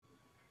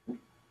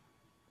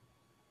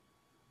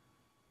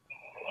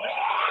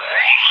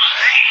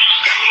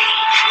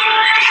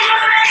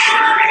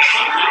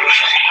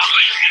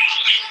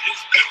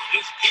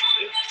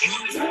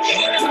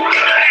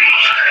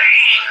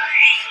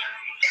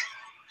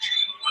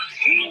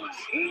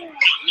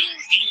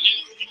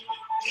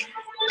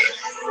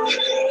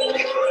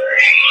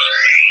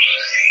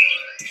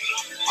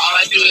All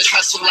I do is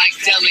hustle like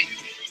Delhi.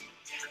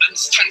 I'm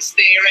just trying to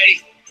stay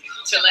ready.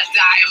 Till I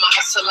die, I'ma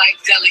hustle like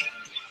Delhi.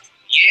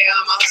 Yeah,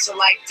 I'ma hustle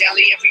like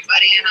Delhi.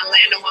 Everybody in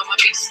Orlando, I'm a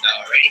beast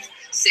already.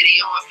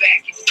 City on my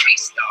back, it's a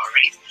beast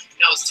already.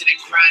 Nose to the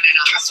grind and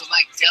I hustle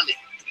like Delhi.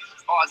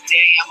 All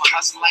day, I'ma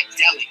hustle like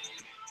Delhi.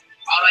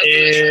 All I do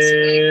is hustle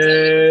like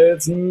Delhi.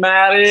 It's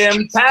Matty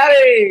and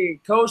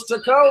Patty, coast to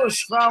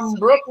coast from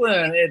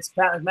Brooklyn. It's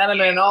Pat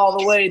McMenamin all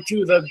the way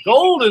to the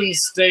Golden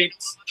State.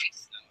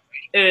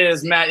 It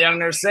is Matt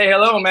Youngner. Say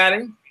hello,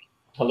 Matty.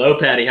 Hello,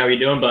 Patty. How are you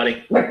doing,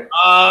 buddy?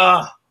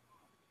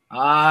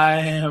 I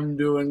am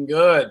doing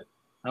good.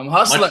 I'm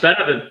hustling.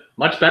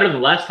 Much better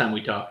than last time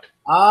we talked.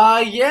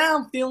 Yeah,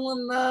 I'm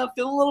feeling a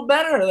little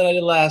better than I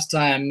did last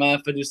time,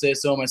 if I do say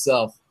so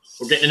myself.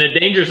 We're getting in a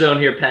danger zone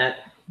here,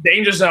 Pat.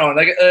 Danger zone.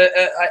 Like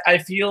I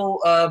feel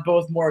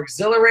both more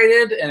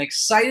exhilarated and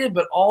excited,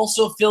 but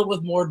also filled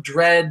with more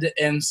dread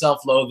and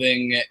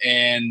self-loathing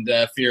and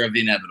fear of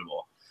the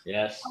inevitable.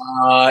 Yes.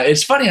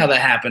 It's funny how that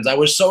happens. I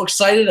was so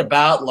excited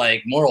about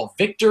like moral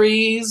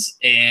victories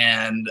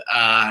and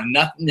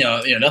nothing,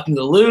 nothing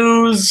to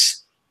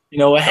lose.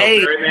 Hey,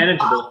 very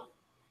manageable.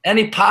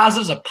 Any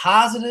positives are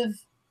positive,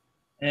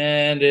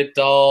 and it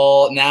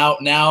all now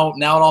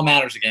it all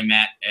matters again,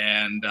 Matt.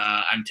 And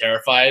I'm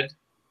terrified.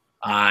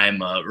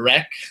 I'm a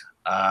wreck.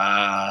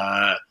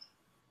 I'm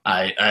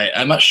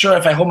not sure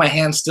if I hold my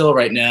hand still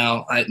right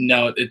now.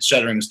 No, it's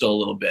shuddering still a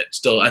little bit.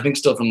 I think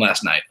still from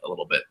last night a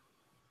little bit.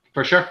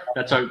 For sure.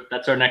 That's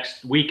our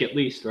next week at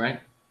least, right?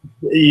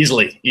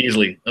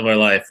 Easily of our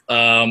life.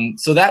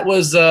 So that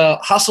was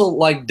Hustle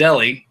Like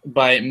Delhi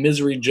by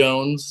Misery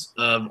Jones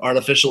of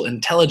Artificial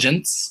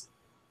Intelligence.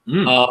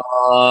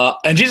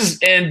 And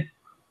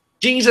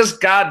Jesus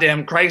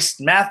goddamn Christ,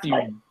 Matthew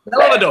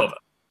Dellavedova.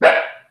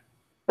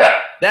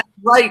 That's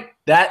right.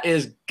 That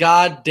is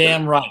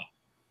goddamn right.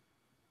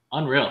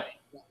 Unreal.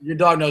 Your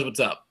dog knows what's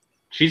up.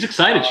 She's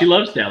excited. She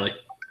loves Delhi.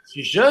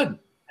 She should.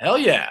 Hell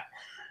yeah.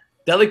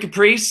 Deli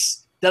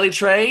Caprice, Deli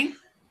Trey,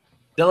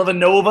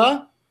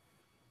 Dellavedova,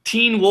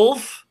 Teen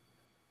Wolf,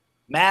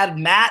 Mad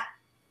Matt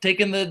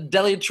taking the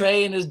Deli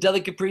Trey and his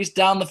Deli Caprice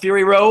down the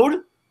Fury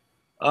Road.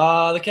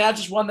 The Cavs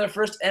just won their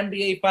first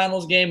NBA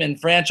Finals game in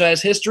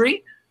franchise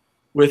history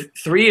with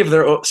 3 of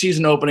their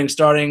season opening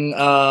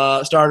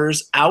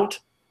starters out,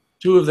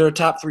 2 of their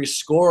top 3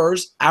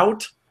 scorers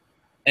out,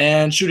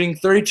 and shooting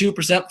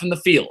 32% from the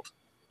field.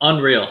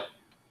 Unreal.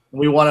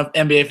 We won an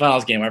NBA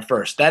Finals game, our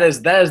first. That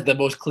is the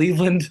most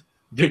Cleveland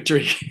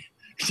victory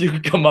you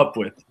could come up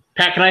with.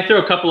 Pat, can I throw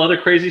a couple other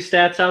crazy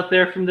stats out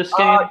there from this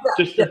game?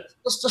 Let's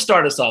just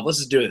start us off. Let's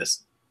just do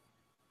this.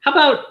 How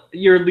about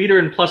your leader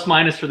in plus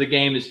minus for the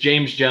game is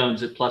James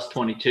Jones at plus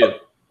 22?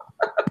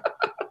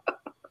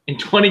 In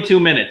 22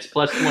 minutes,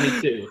 plus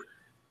 22.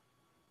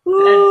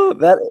 Ooh,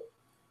 that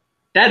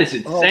is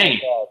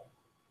insane. Oh,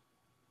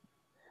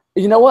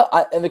 you know what?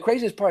 And the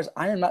craziest part is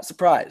I am not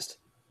surprised.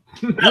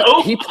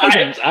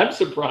 I'm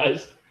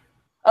surprised.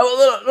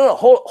 Oh, no,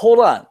 hold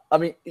on. I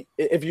mean,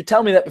 if you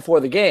tell me that before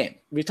the game,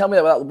 if you tell me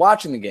that without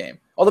watching the game,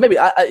 although maybe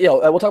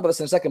we'll talk about this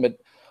in a second. But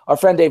our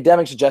friend Dave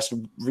Deming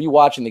suggested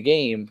rewatching the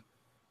game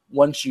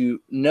once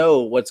you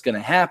know what's going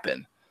to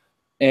happen,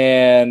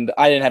 and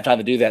I didn't have time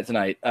to do that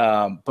tonight.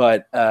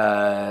 But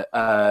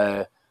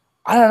I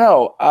don't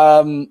know.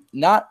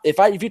 Not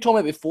if you told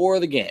me before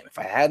the game, if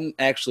I hadn't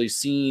actually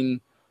seen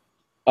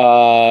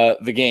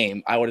the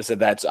game, I would have said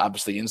that's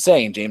obviously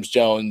insane. James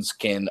Jones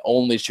can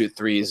only shoot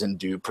threes and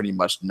do pretty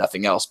much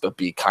nothing else but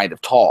be kind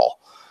of tall.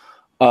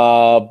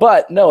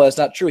 But no, that's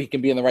not true. He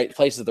can be in the right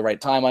places at the right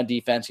time on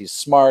defense. He's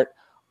smart.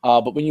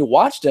 But when you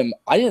watched him,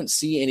 I didn't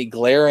see any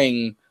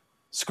glaring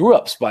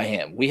screw-ups by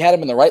him. We had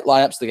him in the right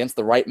lineups against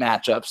the right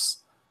matchups.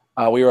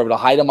 We were able to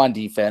hide him on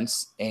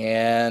defense.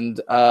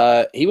 And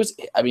he was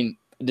 – I mean,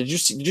 did you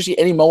see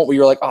any moment where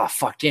you were like, oh,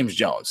 fuck, James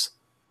Jones?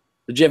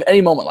 Did you have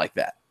any moment like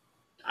that?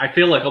 I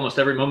feel like almost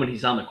every moment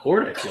he's on the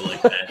court, I feel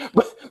like that.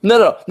 But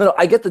no.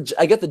 I get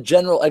the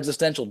general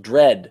existential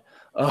dread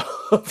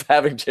of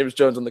having James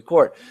Jones on the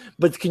court.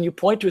 But can you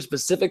point to a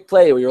specific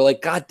play where you're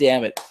like, God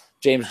damn it,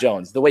 James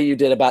Jones, the way you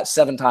did about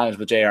 7 times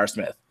with J.R.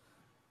 Smith?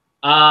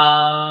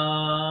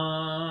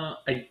 I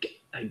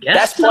guess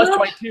that's plus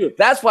 22.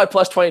 That's why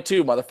plus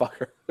 22,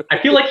 motherfucker. I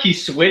feel like he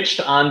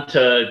switched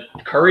onto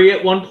Curry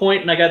at one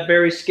point, and I got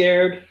very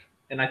scared.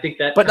 And I think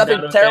that. But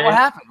nothing terrible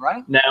happened,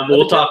 right? No,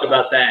 we'll talk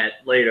about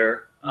that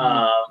later.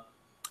 No,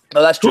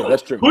 that's true.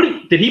 That's true.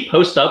 Did he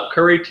post up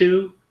Curry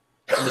too?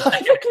 In the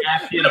second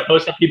half, he had a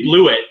post up. He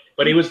blew it,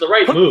 but he was the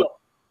right move.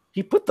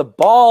 He put the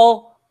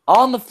ball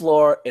on the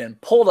floor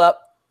and pulled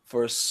up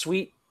for a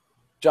sweet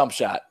jump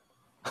shot.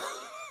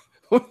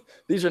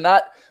 These are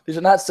not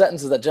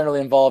sentences that generally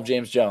involve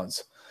James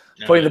Jones.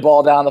 No. Putting the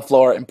ball down the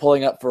floor and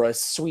pulling up for a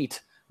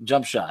sweet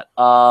jump shot.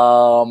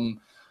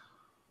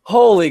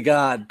 Holy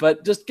God.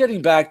 But just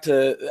getting back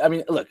to, I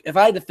mean, look, if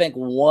I had to thank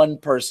one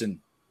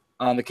person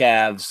on the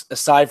Cavs,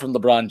 aside from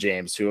LeBron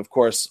James, who, of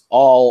course,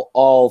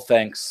 all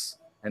thanks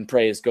and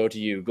praise go to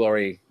you,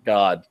 glory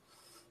God.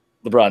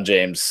 LeBron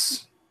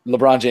James.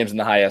 LeBron James in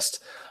the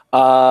highest.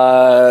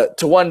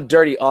 To one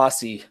dirty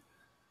Aussie,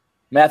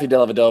 Matthew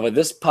Dellavedova,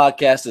 this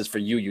podcast is for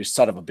you, you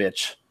son of a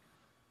bitch.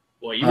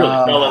 Well, you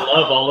really fell in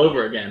love all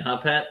over again, huh,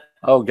 Pat?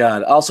 Oh,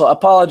 God. Also,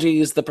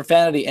 apologies. The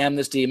profanity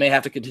amnesty may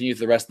have to continue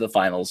through the rest of the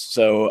finals.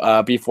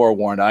 So be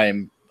forewarned.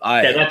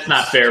 Yeah, that's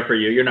not fair for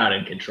you. You're not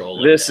in control.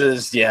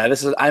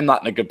 I'm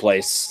not in a good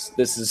place.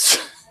 This is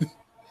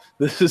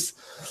the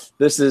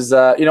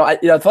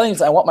funny thing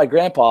is I want my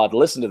grandpa to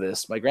listen to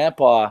this. My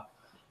grandpa,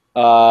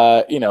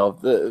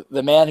 the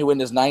man who in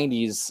his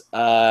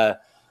 90s,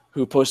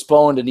 who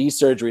postponed a knee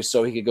surgery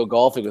so he could go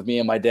golfing with me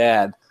and my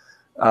dad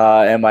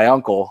and my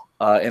uncle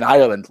in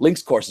Ireland.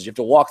 Links courses. You have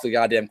to walk the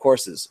goddamn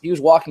courses. He was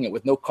walking it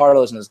with no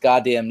cartilage in his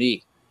goddamn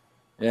knee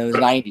in his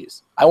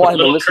 90s. I want him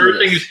to listen to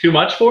this. Cursing is too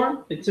much for him?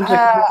 It seems like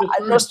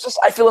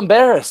I feel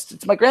embarrassed.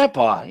 It's my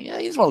grandpa. Yeah,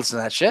 he doesn't want to listen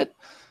to that shit.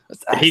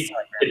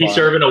 Did he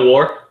serve in a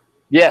war?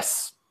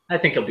 Yes. I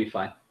think he'll be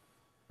fine.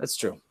 That's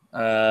true.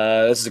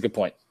 This is a good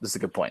point.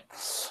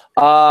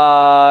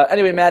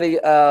 Anyway, Maddie,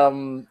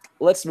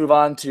 let's move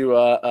on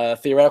to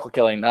theoretical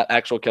killing, not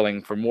actual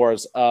killing for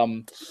Moors.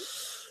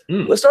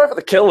 Let's start with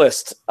the kill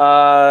list. Who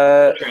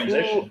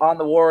on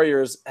the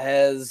Warriors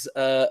has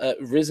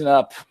risen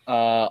up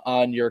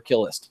on your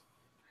kill list?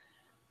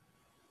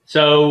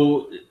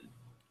 So,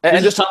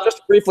 and just to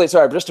briefly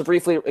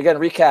again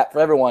recap for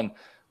everyone,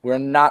 we're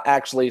not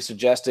actually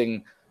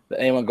suggesting that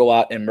anyone go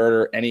out and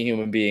murder any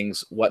human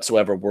beings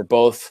whatsoever. We're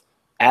both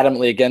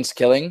adamantly against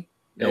killing.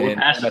 We're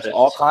pacifists. In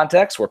all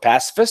contexts, we're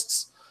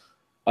pacifists.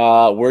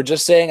 We're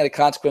just saying in a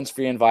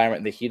consequence-free environment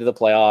in the heat of the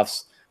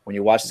playoffs, when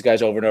you watch these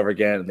guys over and over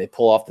again and they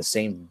pull off the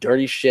same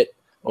dirty shit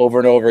over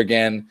and over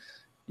again,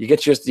 you get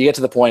to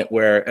the point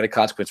where at a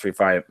consequence-free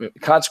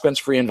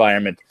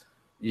environment,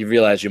 you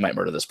realize you might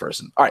murder this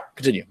person. All right,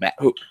 continue, Matt.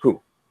 Who?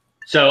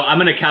 So I'm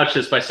going to couch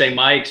this by saying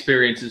my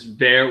experience was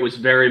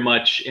very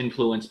much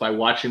influenced by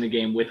watching the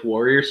game with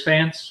Warriors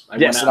fans.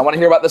 And I want to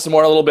hear about this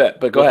more in a little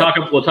bit, but go ahead.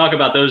 We'll talk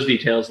about those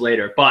details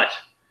later. But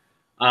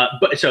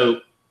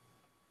so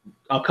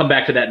I'll come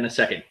back to that in a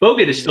second.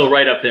 Bogut is still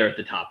right up there at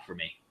the top for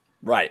me.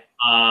 Right.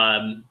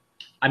 I'm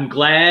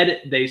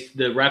glad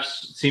the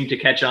refs seemed to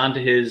catch on to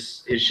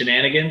his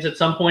shenanigans at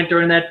some point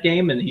during that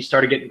game, and he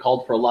started getting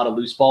called for a lot of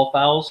loose ball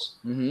fouls.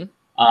 Mm-hmm.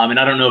 And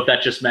I don't know if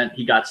that just meant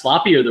he got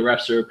sloppy or the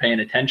refs are paying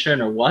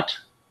attention or what,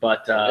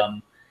 but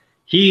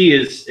he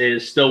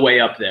is still way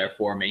up there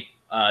for me.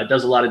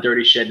 Does a lot of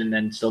dirty shit and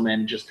then still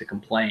manages to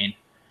complain.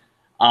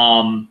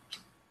 I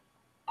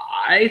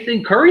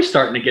think Curry's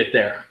starting to get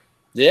there.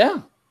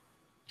 Yeah.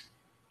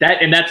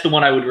 That's the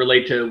one I would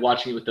relate to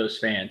watching it with those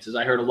fans. Is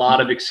I heard a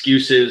lot of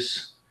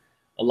excuses,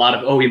 a lot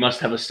of, he must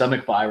have a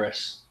stomach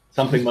virus.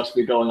 Something must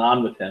be going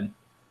on with him.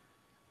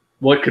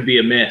 What could be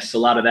amiss? A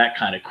lot of that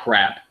kind of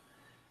crap.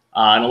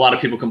 And a lot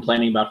of people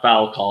complaining about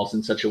foul calls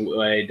in such a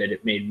way that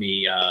it made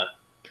me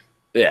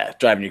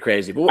driving you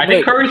crazy. But I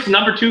think Curry's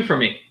number 2 for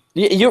me.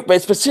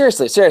 But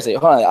seriously,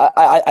 hold on.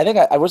 I think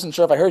I wasn't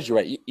sure if I heard you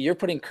right. You're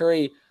putting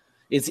Curry.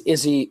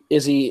 Is he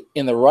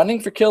in the running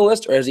for kill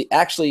list, or is he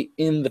actually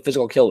in the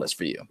physical kill list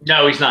for you?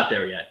 No, he's not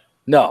there yet.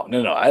 No.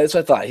 That's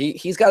what I thought.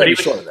 He's got to be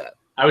short of that.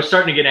 I was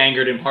starting to get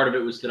angered, and part of it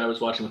was that I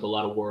was watching with a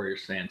lot of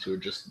Warriors fans who were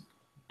just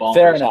bonkers.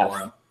 Fair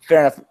enough.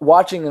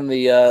 Watching in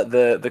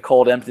the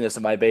cold emptiness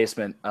of my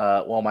basement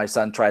while my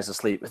son tries to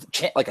sleep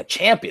like a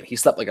champion. He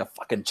slept like a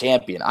fucking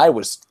champion. I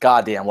was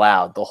goddamn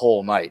loud the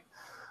whole night.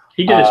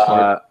 He did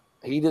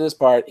his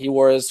part. He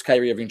wore his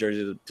Kyrie Irving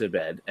jersey to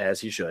bed,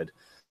 as he should.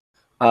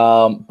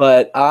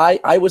 But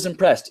I was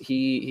impressed.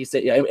 He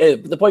said,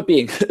 the point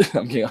being,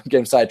 I'm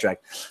getting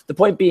sidetracked. The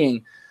point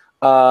being,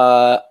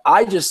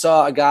 I just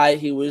saw a guy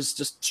who was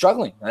just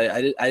struggling.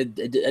 I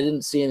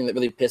didn't see anything that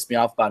really pissed me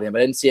off about him. I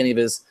didn't see any of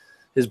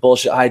his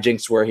bullshit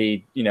hijinks where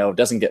he,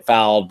 doesn't get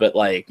fouled, but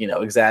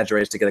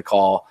exaggerates to get a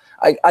call.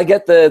 I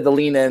get the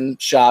lean in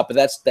shot, but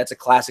that's a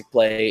classic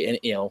play. And,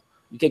 you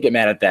can't get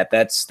mad at that.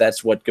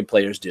 That's what good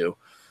players do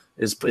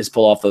is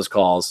pull off those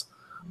calls.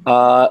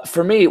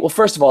 For me, well,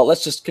 first of all,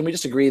 can we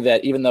just agree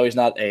that even though he's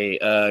not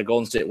a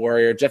Golden State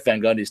Warrior, Jeff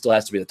Van Gundy still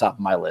has to be at the top of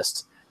my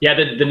list. Yeah,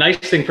 the nice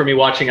thing for me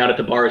watching out at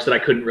the bar is that I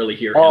couldn't really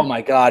hear him. Oh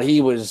my God,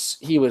 he was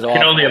awful. I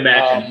can only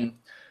imagine.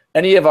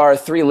 Any of our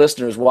 3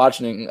 listeners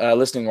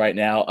listening right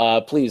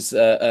now, please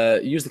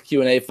use the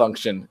Q&A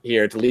function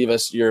here to leave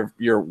us your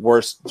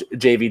worst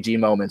JVG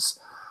moments.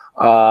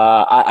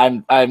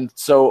 I'm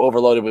so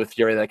overloaded with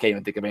fury that I can't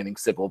even think of anything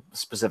simple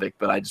specific,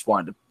 but I just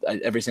wanted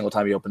to every single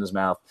time he opened his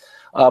mouth.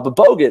 But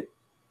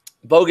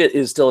Bogut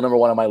is still number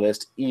 1 on my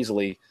list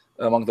easily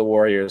among the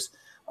Warriors.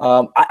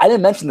 I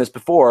didn't mention this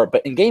before,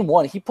 but in game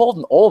 1, he pulled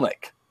an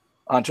Olnick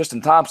on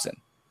Tristan Thompson.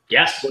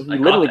 Yes, he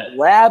literally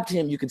grabbed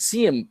him. You could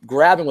see him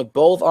grabbing with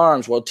both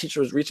arms while Teacher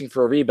was reaching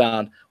for a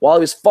rebound while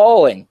he was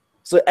falling.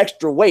 So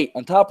extra weight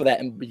on top of that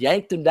and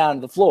yanked him down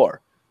to the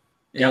floor.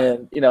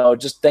 Yep. And,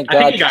 just thank God.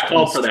 I think he got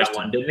called for that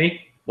one, didn't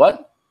he?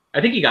 What? I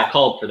think he got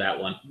called for that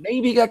one.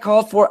 Maybe he got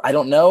called for it. I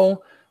don't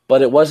know.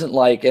 But it wasn't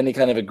like any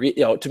kind of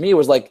to me, it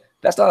was like,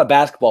 that's not a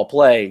basketball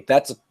play.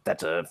 That's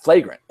a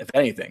flagrant, if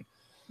anything.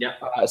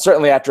 Yeah.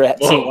 Certainly after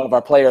seeing one of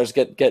our players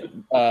get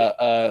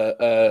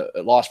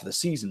lost for the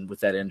season with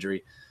that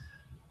injury.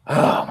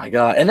 Oh, my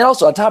God. And then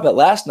also on top of that,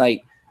 last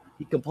night,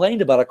 he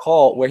complained about a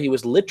call where he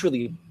was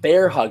literally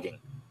bear hugging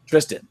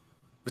Tristan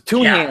with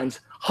two hands,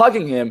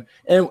 hugging him,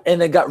 and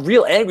then got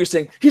real angry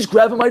saying, he's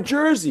grabbing my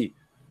jersey.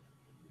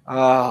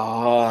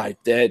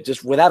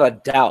 Just without a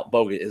doubt,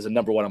 Bogut is a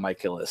number one on my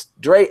kill list.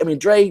 Dre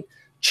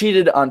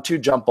cheated on 2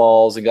 jump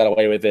balls and got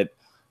away with it.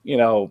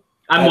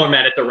 I'm more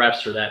mad at the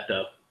refs for that,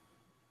 though.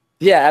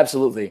 Yeah,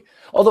 absolutely.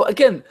 Although,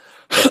 again,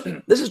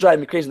 this is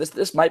driving me crazy.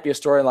 This might be a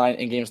storyline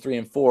in games 3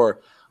 and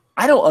 4.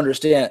 I don't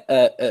understand.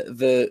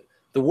 The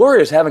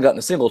Warriors haven't gotten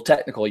a single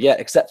technical yet,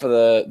 except for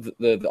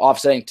the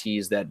offsetting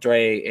tees that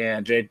Dre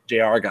and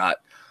JR got.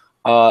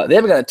 They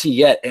haven't got a tee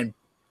yet, and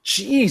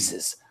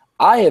Jesus,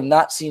 I have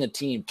not seen a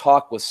team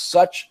talk with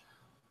such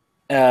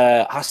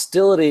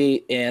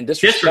hostility and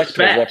disrespect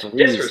towards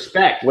referees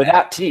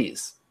without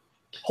tees.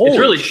 Holy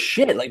really,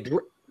 shit! Like, do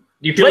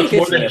you feel it's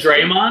more than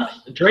Draymond?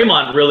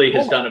 Draymond really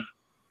has done it.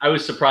 I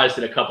was surprised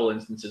at a couple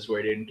instances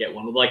where he didn't get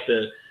one, like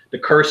the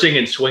cursing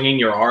and swinging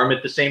your arm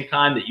at the same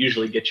time that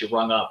usually gets you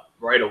rung up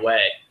right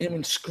away.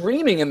 And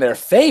screaming in their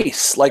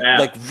face, like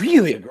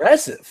really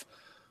aggressive.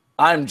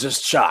 I'm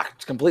just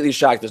shocked, completely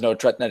shocked. There's no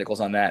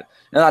technicals on that.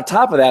 And on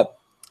top of that,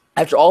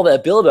 after all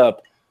that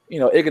buildup,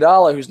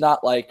 Iguodala, who's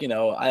not like,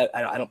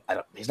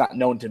 he's not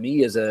known to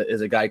me as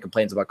a guy who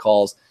complains about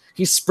calls.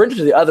 He sprinted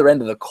to the other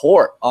end of the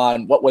court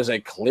on what was a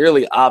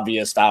clearly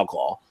obvious foul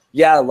call.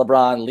 Yeah,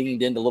 LeBron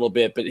leaned in a little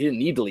bit, but he didn't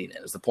need to lean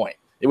in is the point.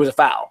 It was a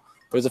foul.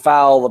 It was a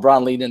foul.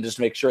 LeBron leaned in just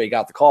to make sure he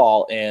got the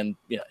call, and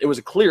it was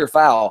a clear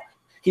foul.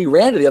 He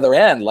ran to the other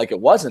end like it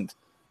wasn't.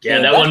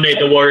 Yeah, that one made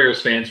the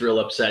Warriors fans real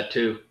upset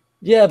too.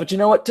 Yeah, but you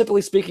know what?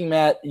 Typically speaking,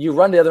 Matt, you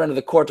run to the other end of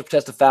the court to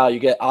protest a foul, you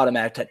get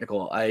automatic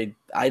technical. I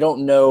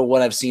don't know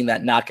when I've seen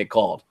that not get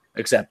called,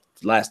 except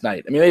last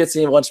night. I mean, maybe I've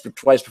seen it once or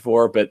twice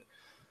before, but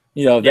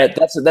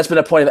that's been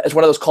a point. It's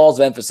one of those calls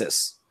of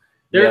emphasis.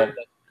 To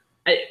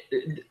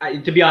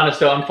be honest,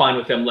 though, I'm fine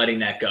with them letting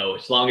that go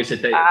as long as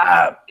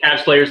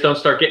Cavs players don't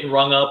start getting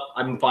rung up.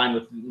 I'm fine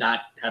with not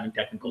having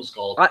technicals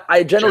called.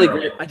 I generally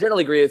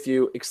agree with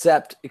you,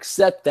 except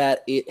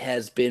that it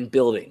has been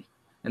building.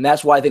 And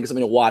that's why I think it's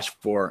something to watch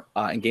for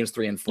in games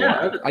 3 and 4.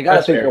 Yeah, I got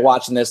to think they're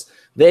watching this.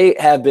 They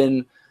have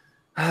been,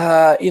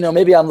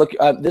 maybe I'm looking.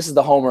 This is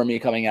the homer in me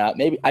coming out.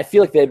 Maybe I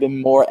feel like they've been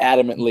more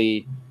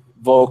adamantly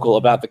vocal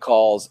about the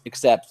calls,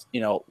 except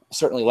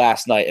certainly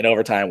last night in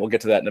overtime. We'll get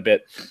to that in a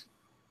bit.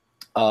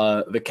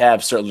 The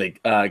Cavs certainly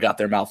got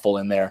their mouthful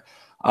in there,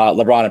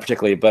 LeBron in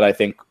particular. But I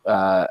think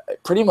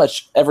pretty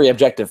much every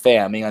objective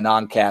fan, being a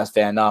non-Cavs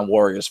fan,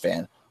 non-Warriors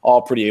fan,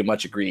 all pretty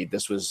much agreed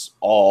this was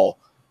all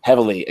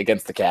heavily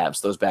against the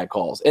Cavs, those bad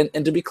calls.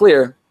 And to be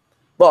clear,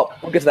 well,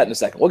 we'll get to that in a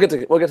second. We'll get to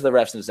the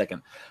refs in a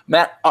second.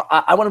 Matt,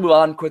 I want to move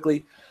on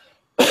quickly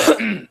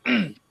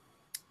to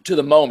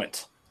the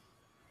moment.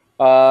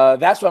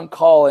 That's what I'm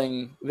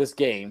calling this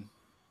game,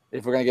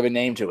 if we're going to give a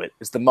name to it.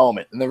 It's the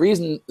moment. And the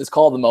reason it's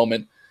called the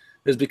moment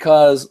is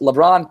because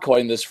LeBron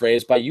coined this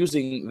phrase by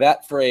using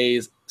that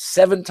phrase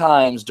 7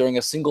 times during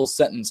a single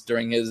sentence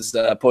during his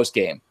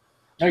post-game.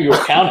 No, you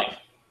were counting.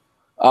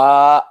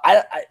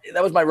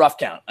 That was my rough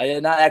count. I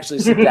did not actually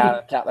sit down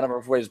and count the number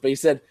of phrases. But he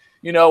said,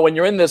 when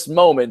you're in this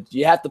moment,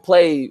 you have to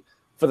play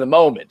for the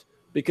moment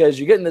because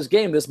you get in this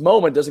game. This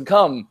moment doesn't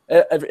come.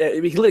 He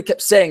literally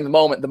kept saying the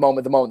moment.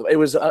 It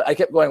was. I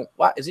kept going.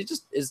 What is he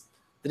just?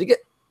 Did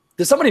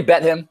somebody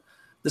bet him?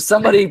 Did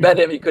somebody bet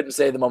him he couldn't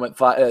say the moment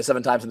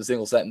 7 times in a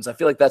single sentence? I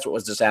feel like that's what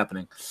was just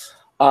happening.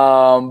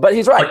 But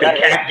he's right. Like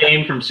the cat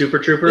game from Super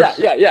Troopers.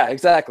 Yeah.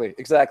 Exactly.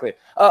 By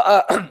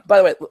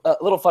the way, a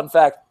little fun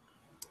fact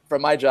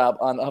from my job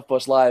on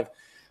HuffPost Live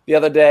the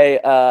other day,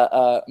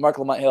 Mark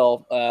Lamont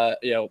Hill,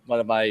 one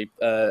of my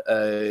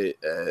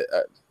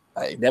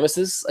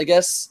nemesis, I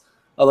guess,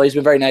 although he's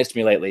been very nice to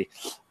me lately.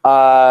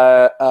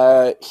 So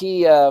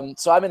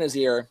I'm in his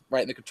ear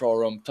right in the control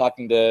room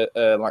talking to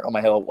Mark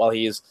Lamont Hill while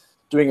he's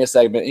doing a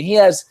segment, and he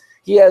has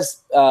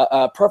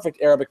perfect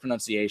Arabic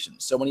pronunciation.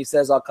 So when he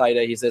says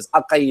Al-Qaeda, he says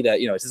Al-Qaeda,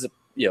 he says it,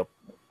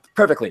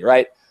 perfectly,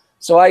 right?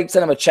 So I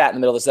sent him a chat in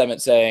the middle of the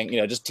segment saying,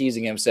 just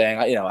teasing him, saying,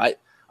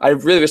 I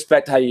really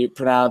respect how you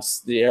pronounce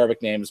the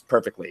Arabic names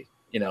perfectly,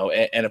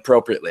 and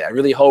appropriately. I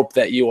really hope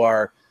that you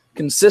are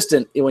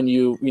consistent when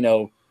you,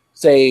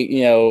 say,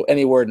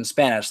 any word in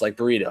Spanish like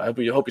burrito. I hope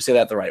you say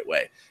that the right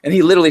way. And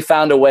he literally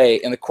found a way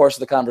in the course of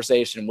the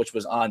conversation, which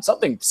was on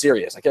something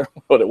serious. I can't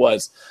remember what it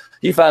was.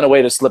 He found a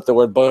way to slip the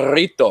word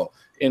burrito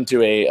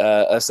into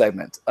a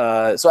segment.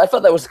 So I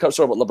felt that was sort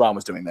of what LeBron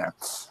was doing there.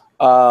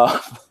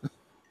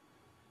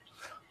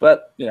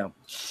 But,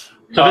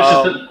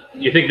 So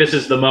you think this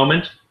is the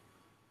moment?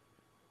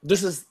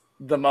 This is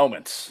the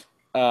moment.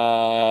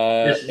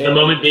 This is the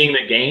moment being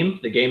the game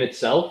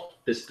itself,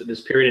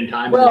 this period in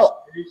time.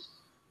 Well,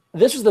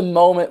 this was the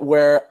moment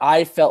where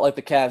I felt like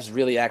the Cavs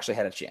really actually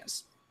had a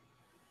chance.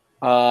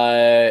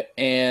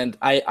 And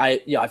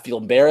I feel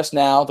embarrassed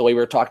now the way we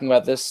were talking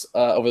about this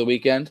over the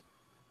weekend.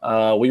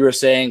 We were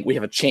saying we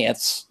have a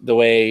chance the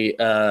way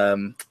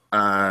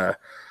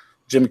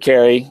Jim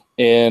Carrey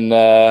in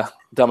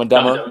Dumb and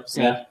Dumber.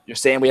 Yeah. You're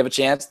saying we have a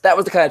chance? That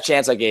was the kind of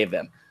chance I gave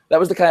them.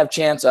 That was the kind of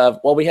chance of,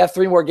 well, we have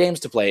 3 more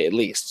games to play at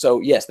least. So,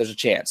 yes, there's a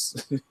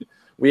chance.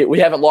 we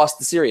haven't lost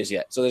the series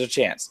yet, so there's a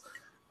chance.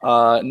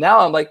 Now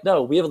I'm like,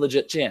 no, we have a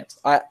legit chance.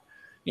 I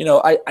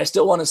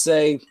still want to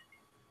say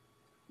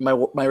my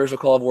original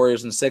call of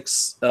Warriors in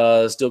 6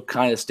 still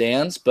kind of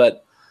stands,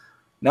 but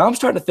now I'm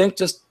starting to think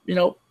just,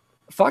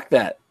 fuck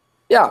that.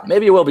 Yeah,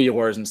 maybe it will be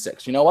Warriors in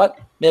 6. You know what?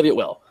 Maybe it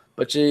will.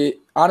 But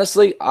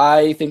honestly,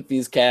 I think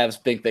these Cavs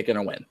think they're going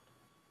to win.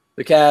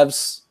 The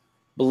Cavs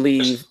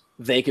believe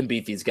they can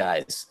beat these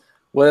guys.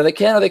 Whether they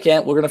can or they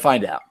can't, we're going to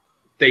find out.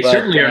 They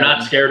certainly are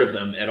not scared of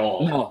them at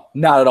all. No,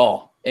 not at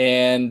all.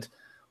 And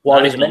while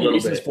there's many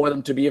reasons for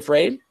them to be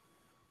afraid,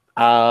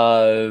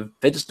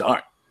 they just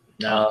aren't.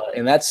 No.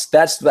 And that's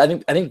I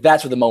think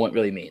that's what the moment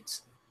really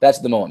means. That's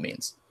what the moment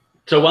means.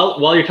 So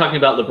while you're talking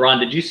about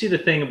LeBron, did you see the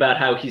thing about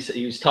how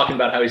he was talking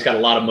about how he's got a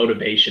lot of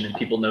motivation and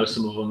people know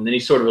some of them? And then he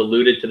sort of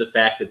alluded to the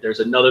fact that there's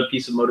another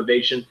piece of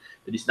motivation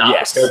that he's not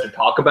prepared to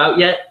talk about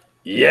yet.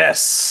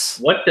 Yes.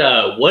 What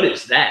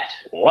is that?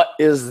 What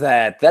is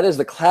that? That is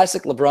the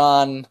classic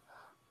LeBron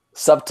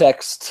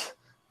subtext,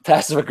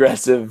 passive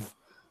aggressive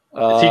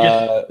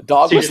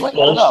dog whistling. I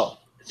don't know.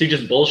 Is he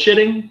just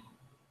bullshitting?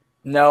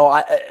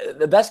 No,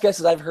 the best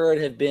guesses I've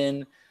heard have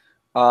been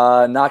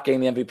not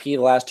getting the MVP the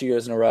last 2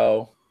 years in a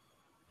row.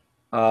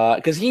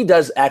 Because he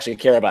does actually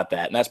care about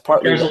that, and that's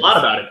partly. There's a lot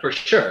about it for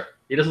sure.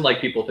 He doesn't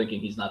like people thinking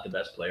he's not the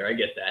best player. I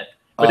get that,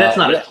 but that's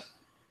not.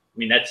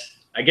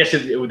 I guess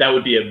that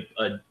would be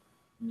a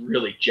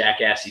really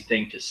jackassy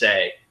thing to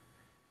say.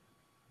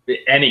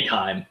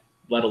 Anytime,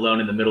 let alone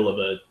in the middle of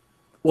a.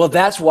 Well,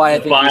 that's why I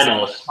think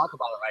finals. He's talk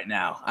about it right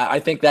now. I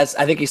think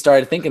he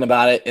started thinking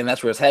about it, and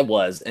that's where his head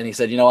was, and he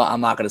said, "You know what? I'm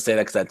not going to say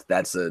that because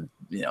that's a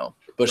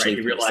Bush League.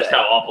 He realized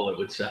how awful it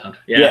would sound.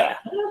 Yeah.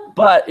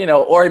 But,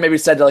 or he maybe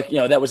said,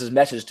 that was his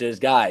message to his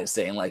guys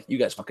saying, you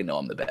guys fucking know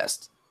I'm the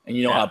best. And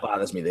how it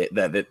bothers me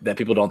that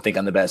people don't think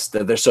I'm the best.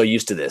 They're so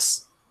used to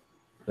this.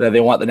 That they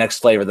want the next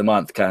flavor of the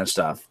month kind of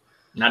stuff.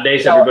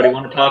 Nowadays, everybody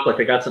want to talk like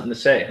they got something to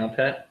say, huh,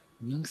 Pat?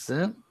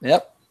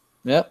 Yep.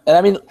 And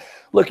I mean,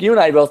 look, you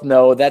and I both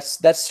know that's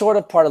sort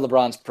of part of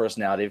LeBron's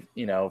personality,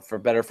 for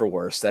better or for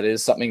worse. That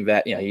is something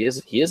that, he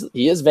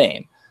is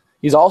vain.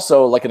 He's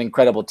also like an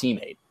incredible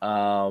teammate.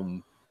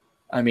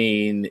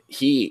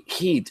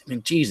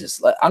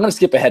 Jesus. I'm going to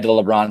skip ahead to the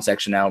LeBron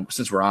section now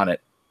since we're on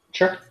it.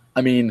 Sure.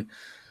 I mean,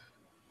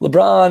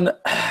 LeBron,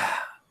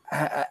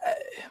 I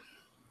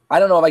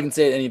don't know if I can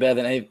say it any better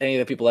than any of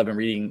the people I've been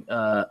reading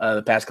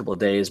the past couple of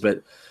days,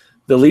 but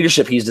the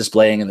leadership he's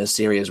displaying in this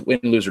series, win,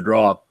 lose, or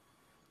draw,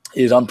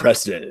 is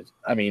unprecedented.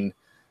 I mean,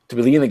 to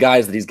be leading the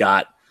guys that he's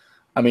got.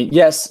 I mean,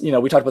 yes, we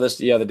talked about this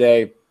the other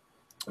day.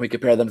 We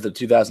compared them to the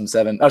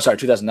 2009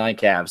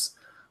 Cavs.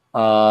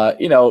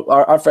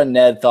 Our friend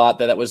Ned thought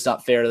that was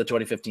not fair to the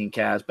 2015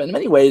 Cavs, but in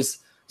many ways,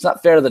 it's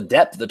not fair to the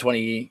depth of the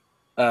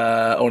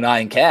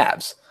 2009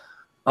 Cavs.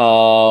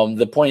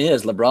 The point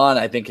is, LeBron,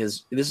 I think,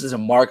 this is a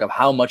mark of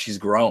how much he's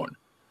grown.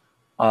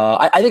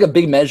 I think a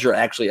big measure,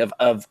 actually,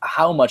 of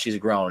how much he's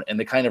grown and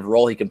the kind of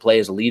role he can play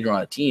as a leader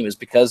on a team is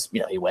because,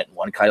 he went and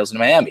won titles in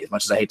Miami, as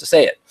much as I hate to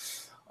say it,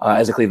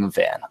 as a Cleveland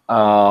fan.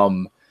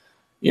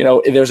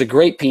 There's a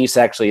great piece,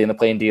 actually, in the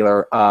Plain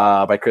Dealer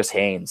by Chris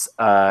Haynes.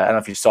 I don't know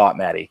if you saw it,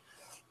 Maddie,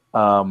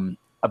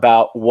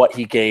 about what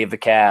he gave the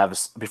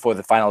Cavs before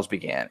the finals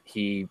began.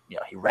 He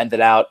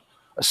rented out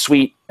a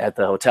suite at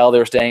the hotel they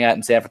were staying at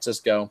in San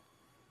Francisco,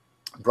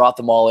 brought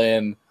them all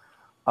in,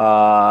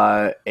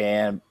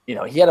 and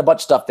he had a bunch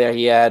of stuff there.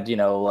 He had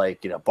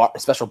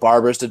special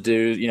barbers to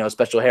do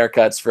special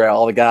haircuts for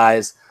all the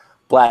guys,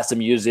 blast of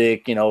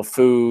music,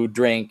 food,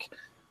 drink.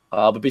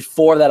 But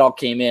before that all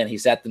came in, he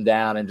sat them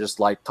down and just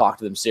talked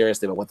to them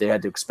seriously about what they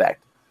had to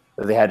expect.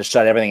 That they had to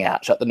shut everything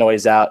out, shut the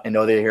noise out, and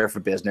know they're here for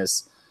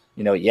business.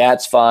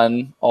 It's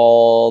fun,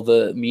 all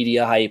the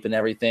media hype and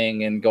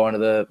everything, and going to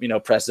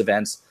the press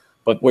events,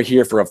 but we're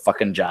here for a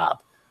fucking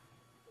job,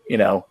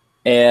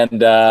 And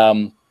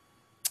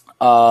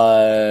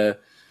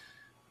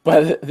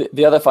but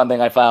the other fun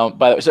thing I found,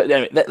 by the way, so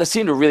anyway, they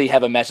seem to really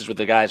have a message with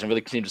the guys and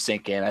really seem to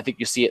sink in. I think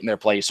you see it in their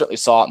play. You certainly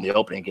saw it in the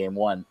opening game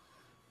one.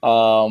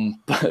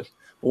 But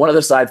one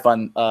other side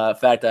fun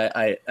fact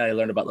I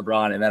learned about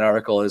LeBron in that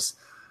article is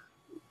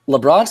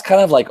LeBron's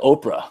kind of like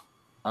Oprah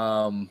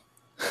on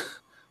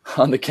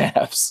the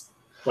Cavs.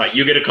 Right,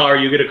 you get a car,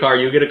 you get a car,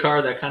 you get a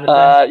car, that kind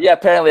of thing? Yeah,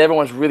 apparently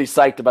everyone's really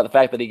psyched about the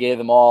fact that he gave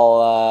them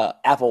all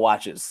Apple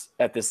Watches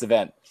at this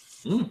event.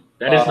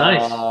 That is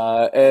nice.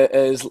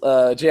 As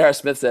J.R.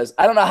 Smith says,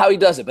 I don't know how he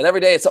does it, but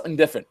every day it's something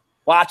different.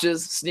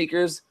 Watches,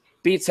 sneakers,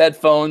 Beats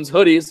headphones,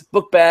 hoodies,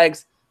 book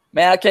bags.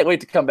 Man, I can't wait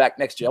to come back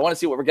next year. I want to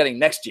see what we're getting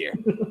next year.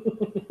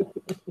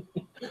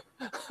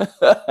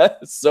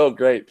 So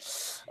great.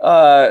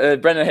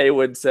 Brendan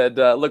Haywood said,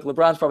 look,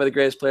 LeBron's probably the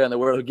greatest player in the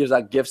world who gives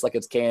out gifts like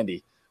it's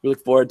candy. We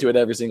look forward to it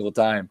every single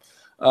time.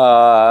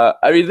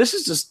 This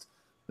is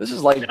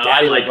like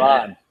Daddy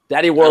LeBron.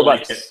 Daddy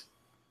Warbucks.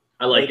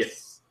 I like it.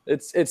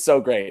 It's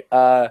so great.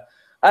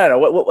 I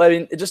don't know. I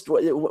mean,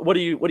 what are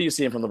you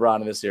seeing from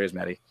LeBron in this series,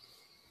 Matty?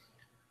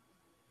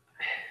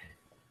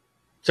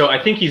 So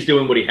I think he's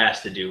doing what he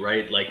has to do,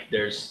 right? Like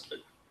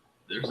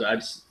I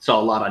saw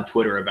a lot on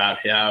Twitter about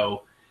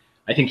how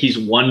I think he's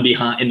one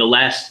behind in the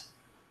last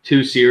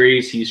 2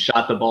 series. He's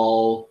shot the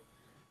ball.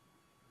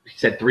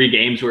 He's had 3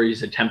 games where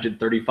he's attempted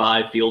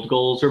 35 field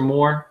goals or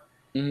more.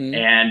 Mm-hmm.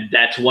 And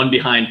that's one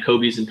behind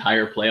Kobe's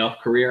entire playoff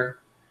career.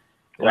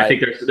 And right. I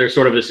think there's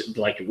sort of this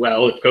like,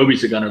 well, if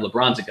Kobe's a gunner,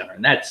 LeBron's a gunner.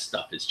 And that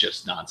stuff is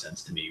just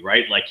nonsense to me,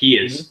 right? Like he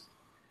is,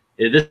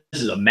 this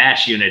is a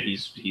mash unit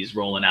he's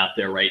rolling out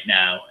there right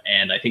now.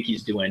 And I think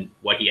he's doing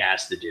what he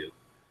has to do.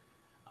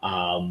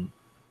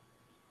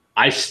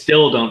 I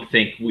still don't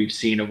think we've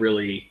seen a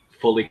really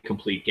fully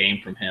complete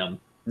game from him.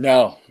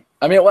 No.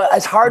 I mean,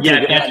 it's hard to.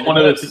 Yeah, that's one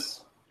of those.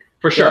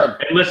 For sure.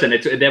 And listen,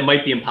 that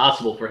might be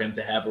impossible for him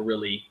to have a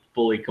really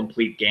fully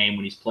complete game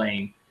when he's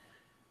playing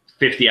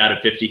 50 out of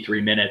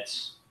 53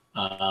 minutes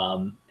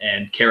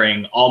and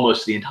carrying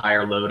almost the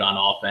entire load on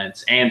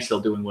offense and still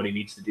doing what he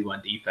needs to do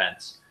on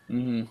defense.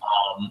 Mm-hmm.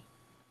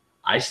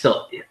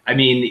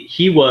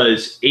 He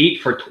was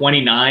 8 for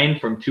 29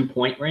 from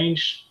 2-point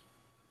range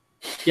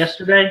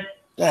yesterday.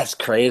 That's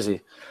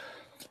crazy.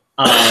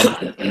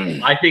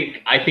 I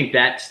think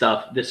that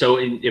stuff. So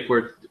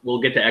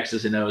we'll get to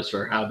X's and O's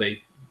for how the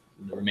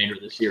remainder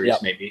of the series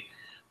maybe,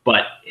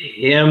 but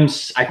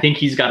I think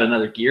he's got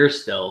another gear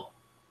still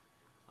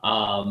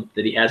that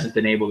he hasn't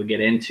been able to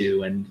get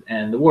into,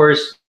 and the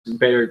Warriors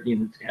better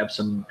have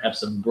some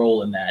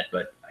role in that.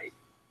 But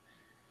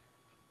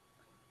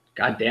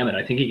God damn it,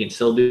 I think he can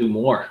still do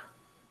more.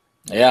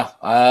 Yeah,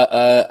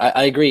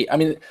 I agree. I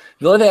mean,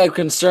 the only thing I'm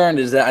concerned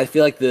is that I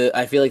feel like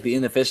the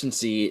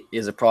inefficiency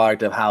is a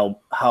product of how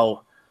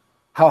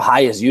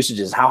high his usage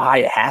is, how high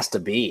it has to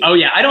be. Oh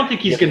yeah, I don't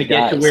think he's going to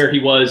get to where he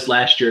was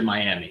last year in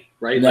Miami,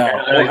 right? No,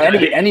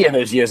 any of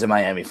those years in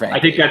Miami, frankly.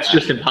 I think that's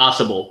just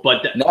impossible.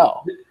 But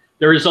no,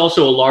 there is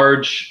also a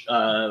large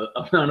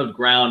amount of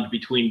ground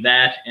between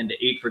that and the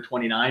 8 for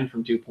 29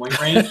 from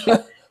 2-point range.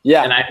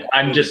 Yeah, and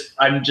I'm just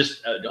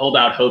hold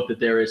out hope that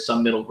there is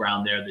some middle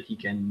ground there that he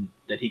can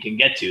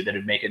get to that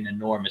would make an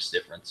enormous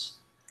difference.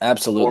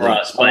 Absolutely for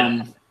us.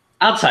 But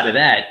outside of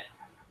that,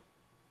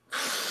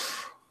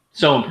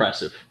 so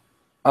impressive.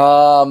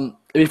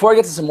 Before I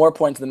get to some more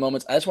points in the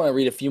moments, I just want to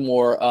read a few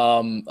more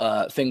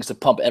things to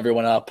pump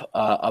everyone up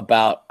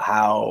about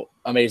how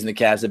amazing the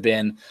Cavs have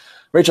been.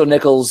 Rachel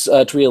Nichols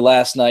tweeted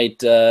last night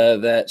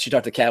that she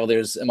talked to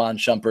Cavaliers Iman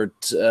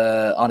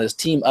Shumpert on his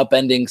team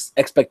upending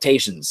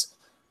expectations.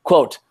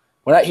 Quote,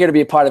 "We're not here to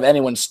be a part of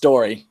anyone's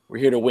story. We're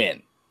here to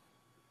win."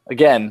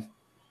 Again,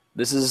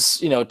 this is,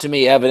 to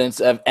me,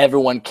 evidence of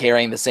everyone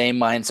carrying the same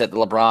mindset that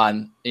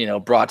LeBron,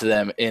 brought to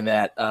them in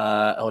that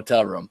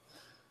hotel room.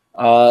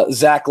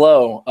 Zach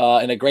Lowe,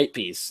 in a great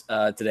piece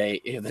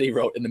today that he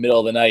wrote in the middle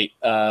of the night,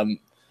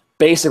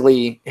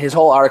 basically his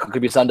whole article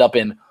could be summed up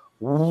in,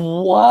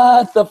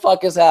 what the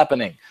fuck is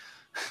happening?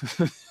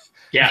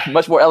 Yeah.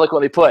 Much more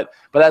eloquently put,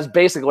 but that's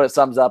basically what it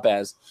sums up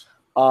as.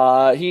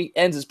 He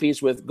ends his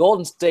piece with,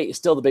 Golden State is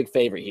still the big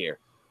favorite here,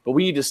 but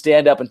we need to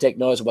stand up and take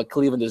notice of what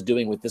Cleveland is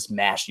doing with this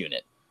MASH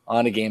unit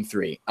on to Game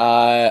 3.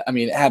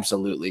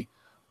 Absolutely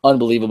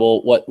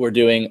unbelievable what we're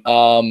doing.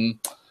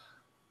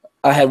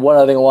 I had one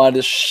other thing I wanted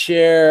to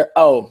share.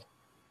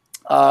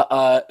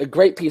 A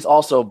great piece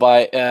also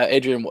by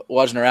Adrian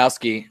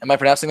Wojnarowski. Am I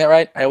pronouncing that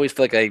right? I always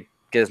feel like I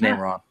get his name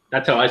wrong.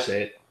 That's how I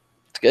say it.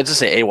 Let's just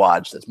say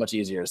A-Woj. That's much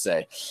easier to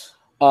say.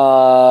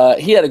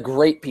 He had a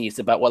great piece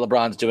about what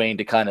LeBron's doing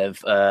to kind of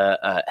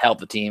help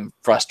the team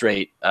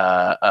frustrate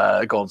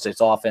Golden State's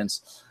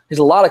offense. There's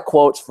a lot of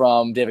quotes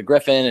from David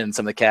Griffin and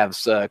some of the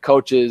Cavs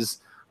coaches.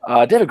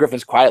 David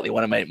Griffin's quietly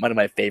one of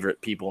my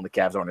favorite people in the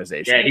Cavs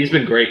organization. Yeah, he's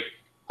been great.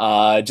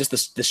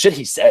 Just the shit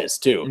he says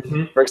too.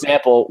 Mm-hmm. For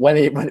example,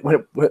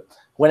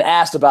 when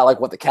asked about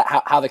like what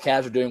how the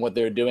Cavs are doing what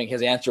they're doing,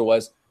 his answer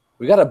was,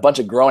 "We got a bunch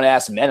of grown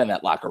ass men in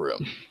that locker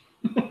room."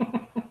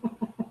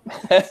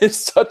 It's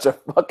such a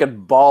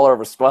fucking baller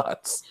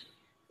response.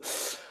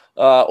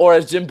 Or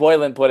as Jim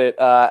Boylan put it,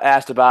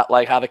 asked about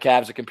like how the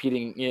Cavs are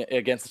competing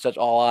against such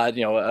all odd,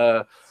 being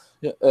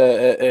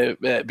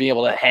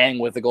able to hang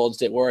with the Golden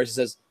State Warriors. He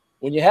says,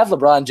 "When you have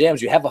LeBron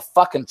James, you have a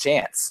fucking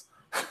chance."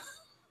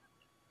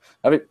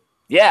 I mean,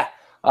 yeah,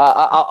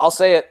 I'll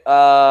say it.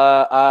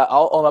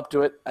 I'll own up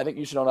to it. I think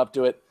you should own up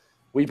to it.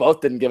 We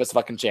both didn't give us a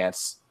fucking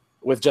chance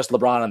with just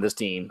LeBron on this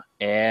team,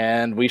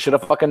 and we should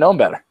have fucking known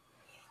better.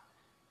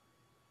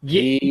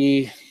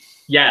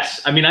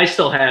 Yes. I mean, I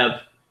still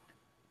have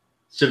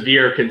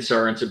severe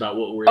concerns about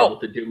what we're able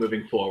to do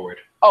moving forward.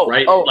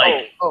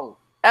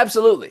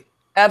 Absolutely.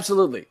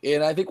 Absolutely.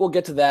 And I think we'll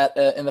get to that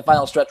in the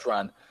final stretch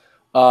run.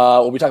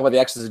 When we talk about the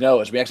X's and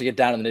O's, we actually get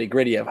down to the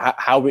nitty-gritty of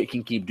how we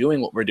can keep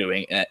doing what we're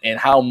doing and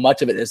how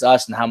much of it is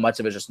us and how much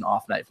of it is just an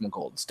off night from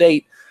Golden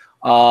State.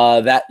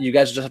 That you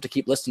guys just have to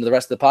keep listening to the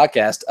rest of the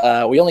podcast.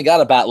 We only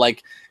got about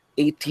like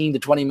 18 to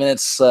 20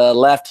 minutes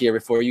left here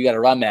before you got to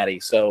run,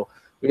 Maddie. So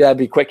we got to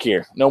be quick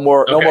here. No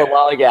more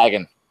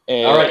lollygagging,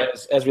 All right.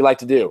 as we like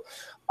to do.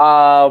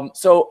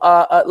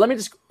 Let me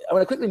just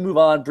to quickly move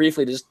on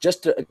briefly to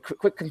just a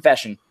quick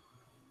confession.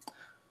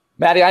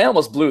 Maddie, I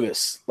almost blew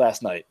this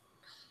last night.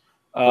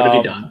 What have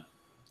you done?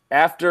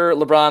 After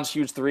LeBron's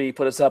huge three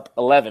put us up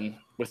 11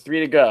 with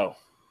 3 to go,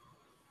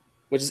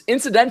 which is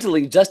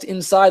incidentally just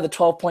inside the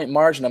 12-point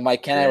margin of my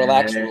can I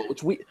relax rule,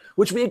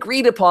 which we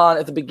agreed upon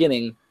at the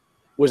beginning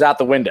was out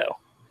the window.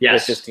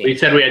 Yes, we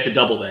said we had to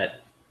double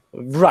that.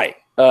 Right.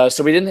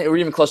 So we were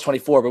even close to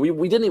 24, but we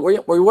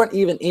weren't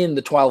even in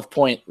the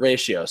 12-point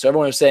ratio. So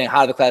everyone was saying,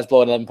 how did the Cavs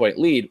blow an 11-point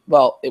lead?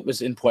 Well, it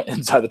was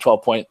inside the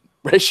 12-point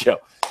ratio.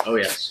 Oh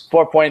yes.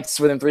 4 points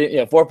within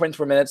 4 points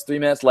per minute, 3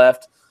 minutes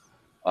left.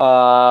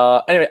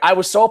 Anyway, I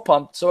was so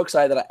pumped, so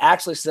excited that I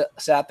actually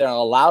sat there and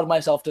allowed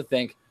myself to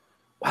think,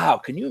 wow,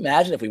 can you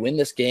imagine if we win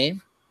this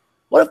game?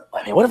 What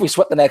if we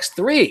swept the next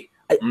 3?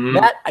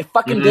 Matt, I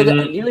fucking did it.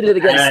 I nearly did it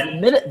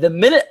again. The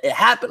minute it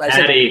happened, I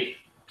said,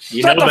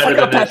 shut the fuck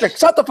up, Patrick.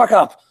 Shut the fuck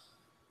up.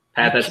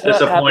 Pat, that's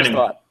disappointing.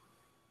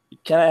 You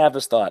cannot have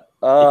this thought.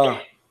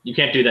 You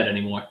can't do that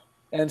anymore.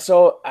 And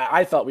so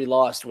I thought we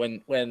lost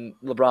when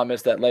LeBron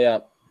missed that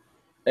layup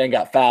and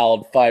got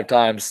fouled 5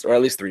 times, or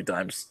at least 3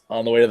 times,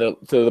 on the way to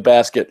the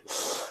basket.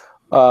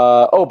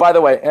 By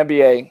the way,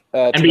 NBA.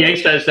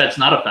 NBA says that's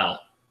not a foul.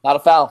 Not a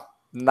foul.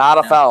 Not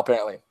a foul,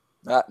 apparently.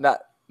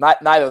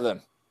 Neither of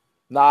them.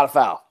 Not a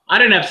foul. I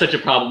didn't have such a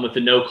problem with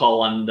the no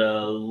call on the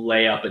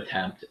layup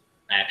attempt,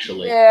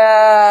 actually.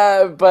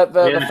 Yeah, but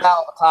the foul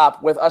on the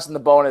top with us in the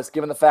bonus,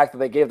 given the fact that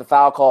they gave the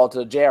foul call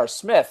to J.R.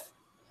 Smith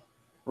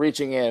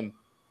reaching in.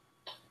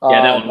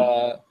 Yeah, that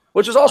one.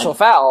 Which was also a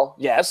foul.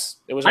 Yes,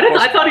 it was.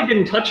 I thought he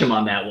didn't touch him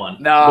on that one.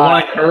 No, the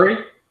one on Curry.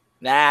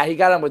 Nah, he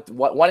got him with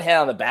one hand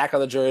on the back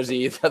of the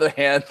jersey, the other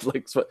hand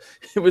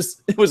it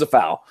was a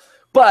foul.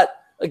 But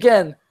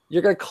again,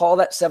 you're gonna call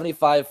that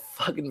 75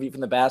 fucking feet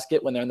from the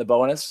basket when they're in the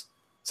bonus?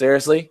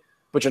 Seriously?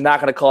 But you're not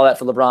gonna call that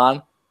for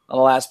LeBron on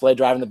the last play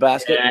driving the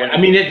basket? Yeah, I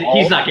mean,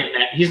 he's not getting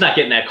that. He's not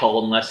getting that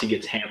call unless he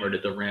gets hammered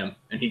at the rim,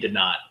 and he did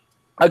not.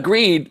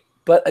 Agreed,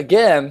 but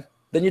again.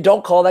 Then you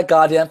don't call that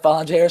goddamn foul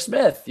on J.R.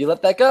 Smith. You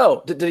let that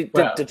go.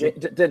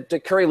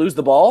 Did Curry lose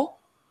the ball?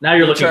 Now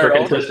you're looking for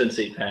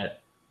consistency, Pat.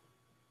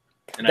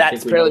 And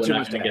that's fairly too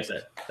much.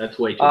 That's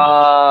way too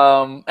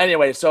much.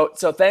 Anyway, so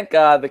thank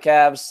God the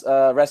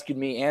Cavs rescued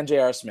me and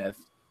J.R. Smith.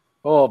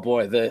 Oh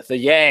boy, the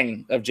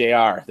yang of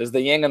J.R. There's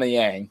the yin and the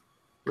yang.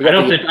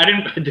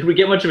 Did we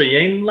get much of a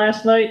yang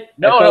last night?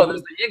 No.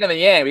 There's the yin and the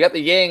yang. We got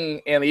the yang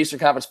in the Eastern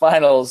Conference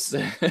Finals.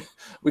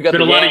 We got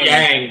a lot of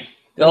yang.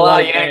 A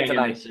lot of yang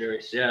tonight. In the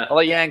series, yeah. A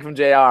lot of yang from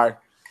JR.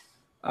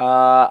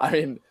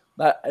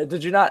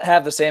 Did you not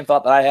have the same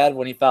thought that I had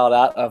when he fouled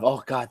out?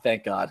 Oh God,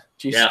 thank God,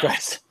 Jesus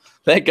Christ,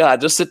 thank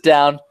God. Just sit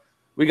down.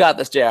 We got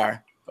this,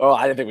 JR. Oh,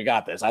 I didn't think we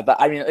got this. Like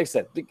I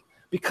said,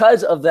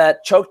 because of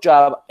that choke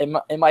job in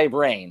my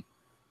brain,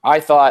 I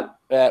thought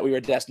that we were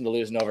destined to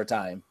lose in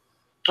overtime.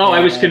 I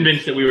was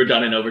convinced that we were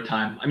done in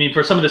overtime. I mean,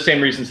 for some of the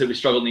same reasons that we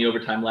struggled in the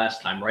overtime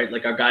last time, right?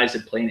 Like our guys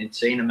had played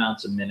insane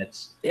amounts of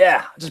minutes.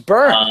 Yeah, just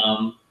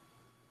burned.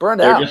 Burned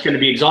out. They're just going to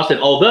be exhausted.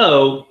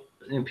 Although,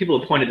 people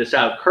have pointed this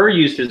out, Curry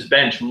used his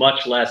bench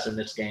much less in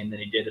this game than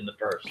he did in the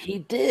first. He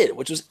did,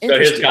 which was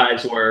interesting. So his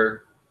guys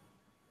were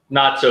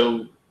not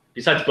so –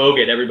 besides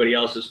Bogut, everybody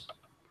else is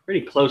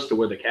pretty close to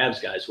where the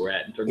Cavs guys were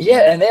at. In terms of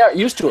and they are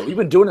used to it. We've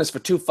been doing this for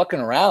 2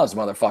 fucking rounds,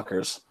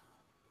 motherfuckers.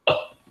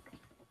 Oh,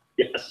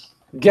 yes.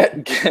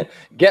 Get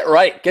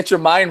right. Get your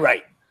mind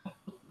right.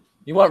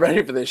 You weren't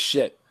ready for this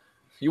shit.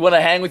 You want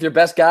to hang with your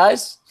best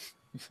guys?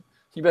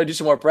 You better do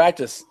some more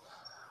practice.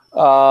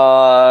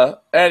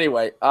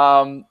 Anyway,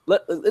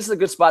 this is a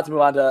good spot to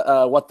move on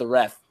to what the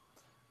ref.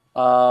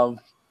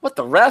 What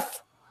the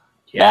ref?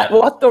 Yeah. Matt,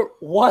 what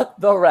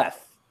the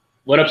ref?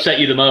 What upset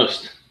you the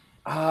most?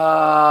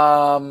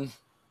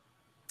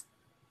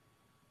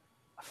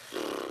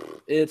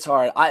 It's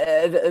hard.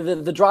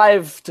 The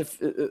drive to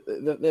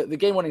the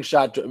game-winning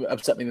shot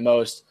upset me the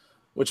most,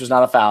 which was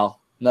not a foul.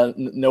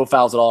 No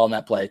fouls at all in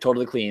that play.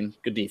 Totally clean.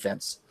 Good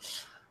defense.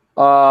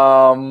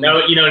 No,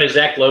 and as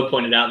Zach Lowe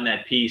pointed out in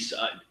that piece,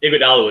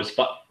 Iguodala was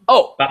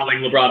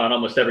fouling LeBron on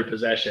almost every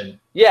possession.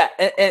 Yeah,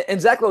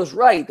 and Zach Lowe's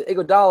right.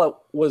 Iguodala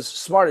was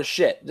smart as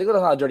shit.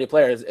 Iguodala's not a dirty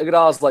player.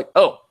 Iguodala's like,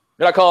 you're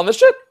not calling this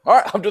shit? All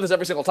right, I'm doing this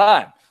every single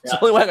time. It's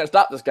the only way I'm going to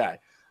stop this guy.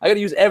 I got to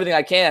use everything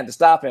I can to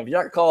stop him. If you're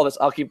not going to call this,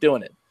 I'll keep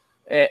doing it.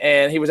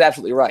 And he was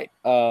absolutely right.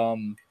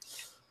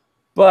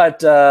 But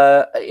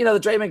the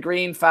Draymond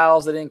Green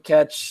fouls they didn't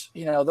catch,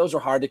 those were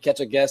hard to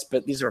catch, I guess,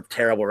 but these are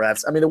terrible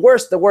refs. I mean, the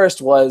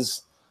worst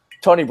was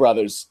Tony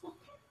Brothers.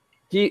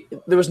 There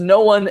was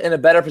no one in a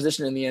better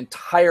position in the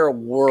entire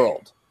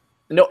world.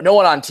 No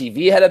one on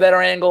TV had a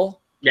better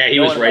angle. Yeah, he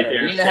was right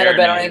there. Arena had a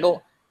better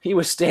angle. He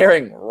was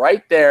staring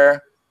right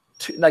there,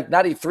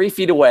 not even 3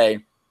 feet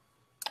away.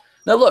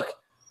 Now, look,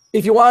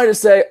 if you wanted to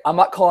say, I'm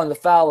not calling the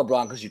foul,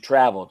 LeBron, because you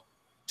traveled,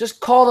 just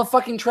call the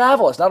fucking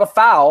travel. It's not a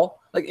foul.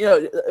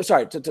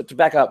 Sorry, to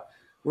back up,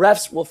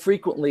 refs will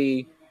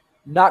frequently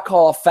not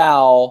call a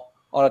foul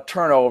on a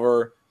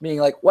turnover, meaning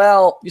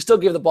you still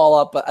give the ball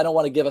up, but I don't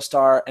want to give a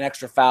star an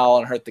extra foul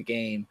and hurt the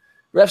game.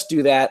 Refs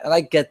do that, and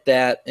I get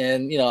that,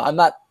 and I'm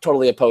not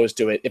totally opposed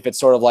to it if it's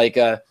sort of like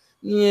a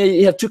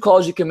you have two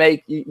calls you can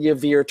make. You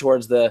veer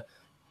towards the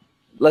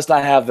let's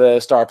not have the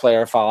star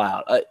player fall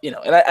out.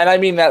 And I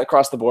mean that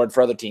across the board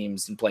for other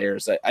teams and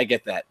players. I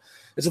get that.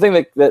 It's a thing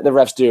that the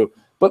refs do.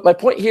 But my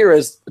point here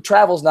is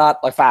travel's not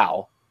a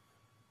foul.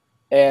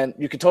 And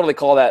you can totally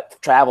call that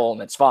travel,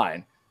 and it's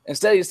fine.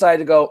 Instead, you decided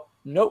to go,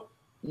 nope,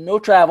 no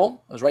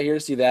travel. I was right here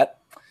to see that.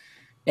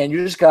 And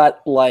you just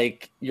got,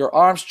 like, your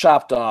arms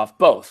chopped off,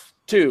 both,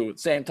 two, at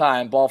the same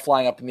time, ball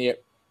flying up in the air.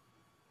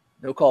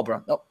 No call,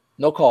 bro. Nope,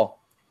 no call.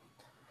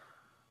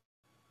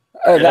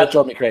 That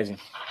drove me crazy.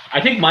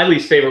 I think my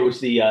least favorite was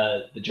the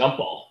jump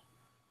ball.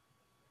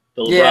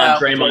 The LeBron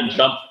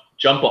Draymond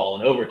jump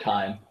ball in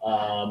overtime.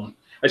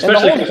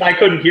 Especially because I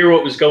couldn't hear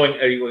what was going.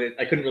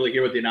 I couldn't really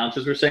hear what the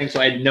announcers were saying, so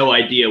I had no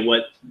idea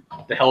what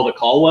the hell the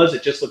call was.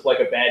 It just looked like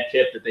a bad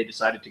tip that they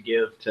decided to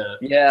give to.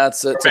 Yeah,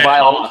 it's a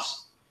violation.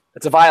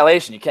 It's a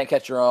violation. You can't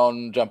catch your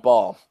own jump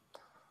ball.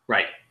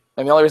 Right.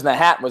 And the only reason that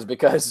happened was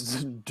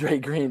because Dre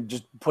Green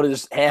just put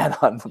his hand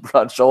on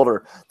LeBron's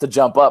shoulder to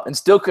jump up and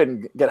still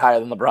couldn't get higher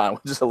than LeBron,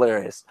 which is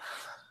hilarious.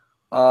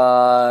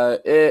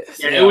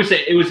 It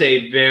was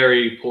a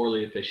very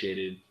poorly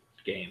officiated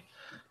game.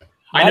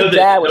 I know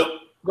that.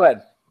 Go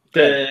ahead.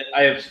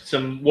 I have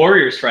some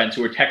Warriors friends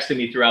who were texting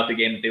me throughout the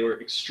game that they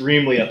were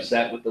extremely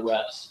upset with the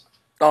refs.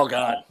 Oh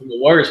God! From the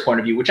Warriors' point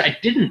of view, which I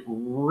didn't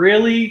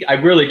really. I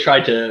really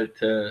tried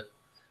to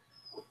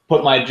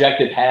put my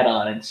objective hat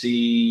on and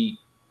see.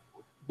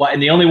 And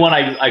the only one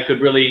I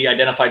could really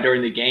identify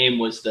during the game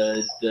was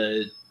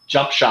the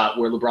jump shot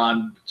where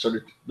LeBron sort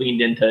of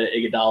leaned into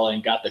Iguodala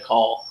and got the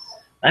call.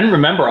 I didn't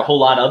remember a whole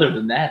lot other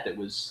than that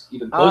was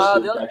even close to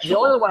the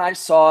only one I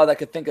saw that I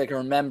could think I can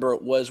remember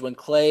was when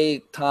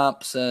Klay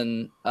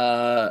Thompson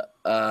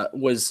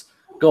was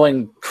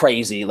going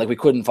crazy. Like, we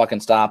couldn't fucking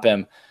stop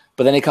him.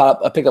 But then he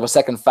picked up a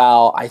second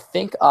foul, I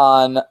think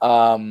on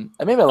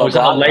maybe was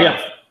that a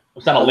layup?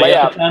 Was that a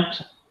layup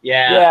attempt?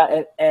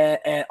 Yeah. Yeah,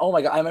 and oh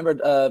my God, I remember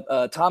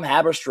Tom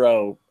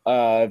Haberstroh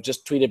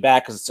just tweeted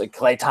back because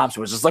Klay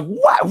Thompson was just like,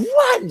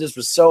 what? And just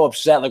was so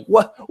upset, like,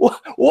 what?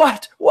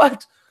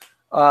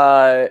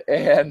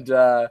 And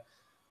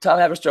Tom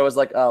Haberstroh was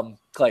like,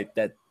 Clay,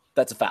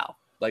 that's a foul.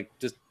 Like,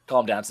 just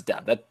calm down, sit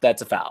down.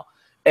 That's a foul.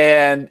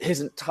 And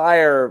his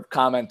entire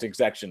commenting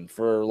section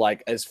for,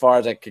 like, as far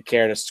as I could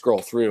care to scroll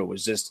through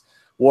was just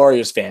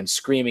Warriors fans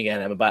screaming at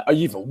him about, are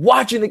you even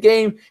watching the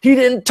game? He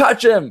didn't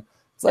touch him.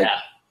 It's like,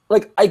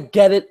 I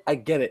get it.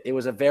 It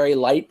was a very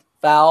light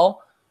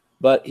foul,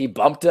 but he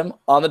bumped him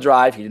on the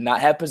drive. He did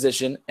not have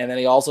position, and then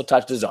he also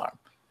touched his arm.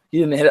 He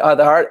didn't hit it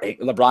hard.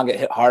 LeBron got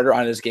hit harder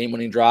on his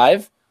game-winning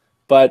drive,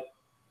 but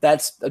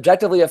that's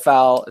objectively a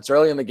foul. It's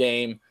early in the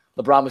game.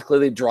 LeBron was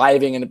clearly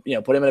driving and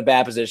put him in a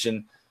bad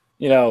position.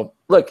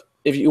 Look,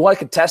 if you want to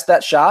contest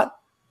that shot,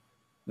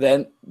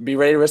 then be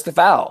ready to risk the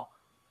foul.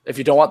 If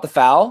you don't want the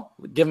foul,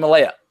 give him a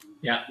layup.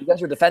 Yeah, you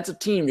guys are a defensive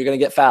team. You're going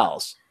to get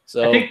fouls.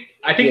 So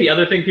I think the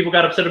other thing people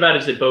got upset about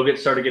is that Bogut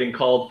started getting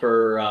called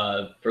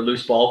for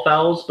loose ball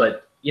fouls,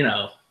 but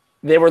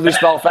they were loose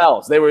ball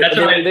fouls. They were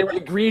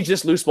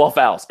egregious loose ball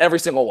fouls, every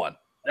single one.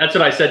 That's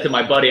what I said to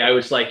my buddy. I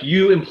was like,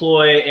 you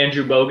employ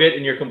Andrew Bogut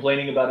and you're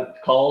complaining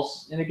about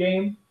calls in a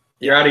game?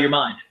 You're out of your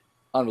mind.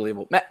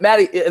 Unbelievable.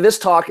 Maddie, this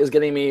talk is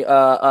getting me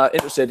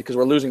interested because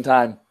we're losing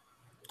time.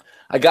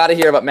 I got to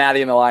hear about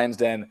Maddie in the Lion's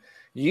Den.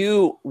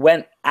 You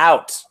went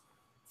out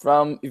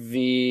from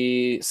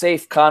the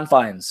safe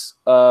confines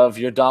of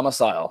your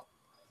domicile,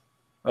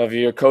 of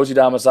your cozy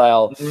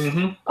domicile,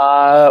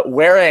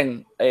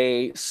 wearing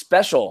a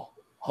special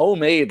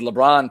homemade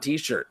LeBron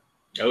t-shirt.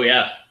 Oh,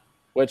 yeah.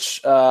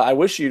 Which I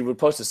wish you would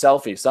post a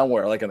selfie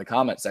somewhere, like in the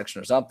comment section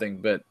or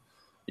something, but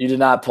you did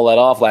not pull that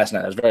off last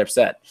night. I was very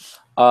upset.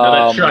 No,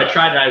 that's true. I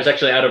tried it. I was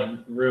actually out of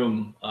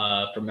room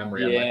from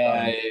memory.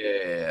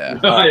 Yeah.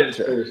 Right.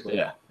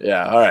 Seriously.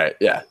 Yeah. All right.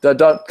 Yeah.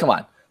 Don't come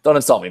on. Don't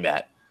insult me,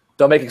 Matt.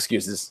 Don't make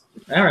excuses.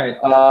 All right.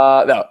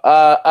 No.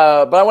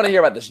 But I want to hear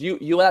about this. You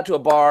went out to a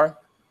bar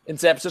in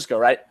San Francisco,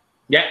 right?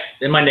 Yeah,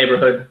 in my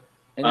neighborhood.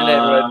 In your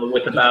neighborhood.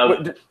 With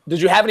about.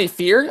 Did you have any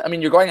fear? I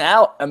mean, you're going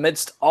out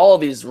amidst all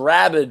of these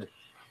rabid,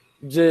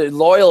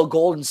 loyal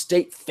Golden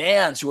State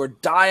fans who are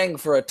dying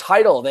for a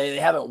title. They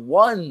haven't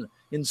won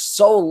in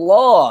so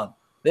long.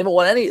 They haven't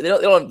won any.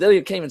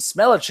 They can't even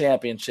smell a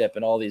championship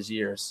in all these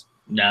years.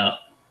 No,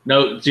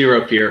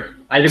 zero fear.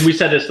 I think we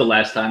said this the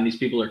last time. These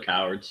people are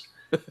cowards.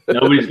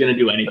 Nobody's going to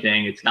do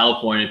anything. It's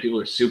California. People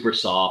are super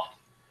soft.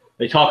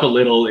 They talk a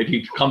little. If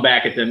you come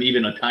back at them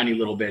even a tiny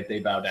little bit, they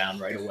bow down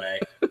right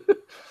away.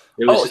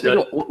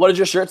 What did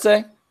your shirt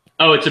say?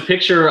 Oh, it's a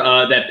picture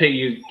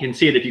you can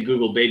see it if you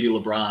Google baby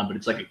LeBron, but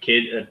it's like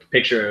a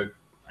picture of,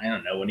 I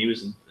don't know, when he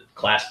was in a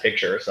class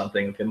picture or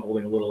something of him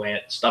holding a little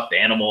stuffed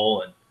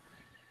animal, and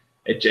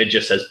it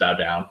just says bow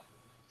down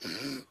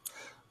to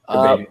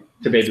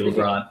baby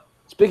LeBron.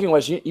 Speaking of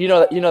which, you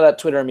know that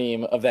Twitter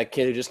meme of that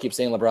kid who just keeps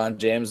saying LeBron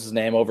James'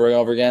 name over and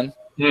over again?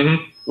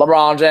 Mm-hmm.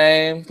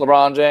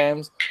 LeBron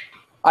James.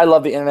 I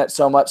love the internet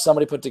so much.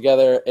 Somebody put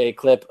together a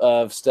clip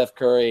of Steph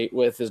Curry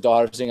with his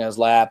daughter sitting on his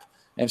lap,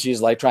 and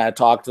she's like trying to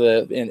talk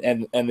to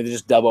and they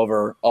just dub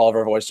over all of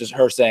her voice, just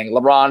her saying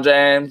LeBron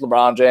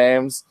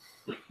James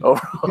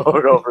over and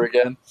over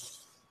again.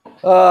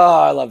 Oh,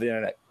 I love the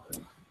internet.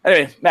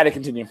 Anyway, Maddie,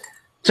 continue.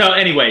 So,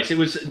 anyways, it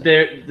was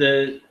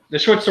the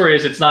short story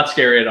is it's not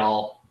scary at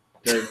all.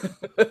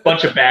 A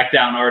bunch of back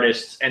down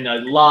artists and a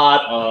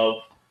lot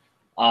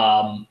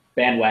of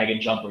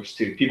bandwagon jumpers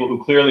too. People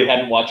who clearly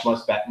hadn't watched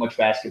much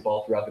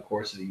basketball throughout the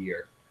course of the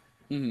year.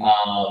 Mm-hmm.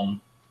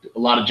 A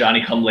lot of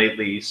Johnny come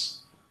latelys.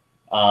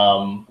 A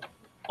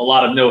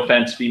lot of, no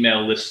offense,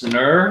 female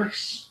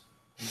listeners.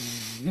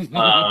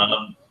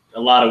 A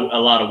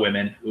lot of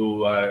women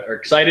who are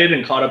excited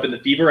and caught up in the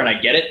fever, and I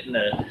get it. And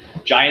the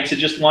Giants had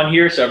just won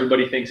here, so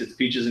everybody thinks it's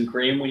peaches and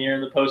cream when you're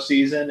in the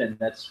postseason, and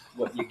that's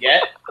what you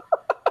get.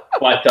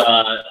 But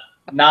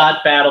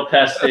not battle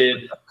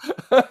tested,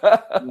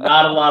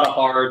 not a lot of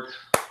heart,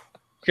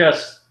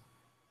 just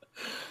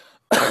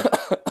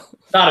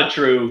not a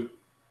true,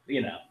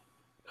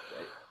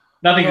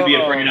 nothing to be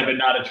afraid of, and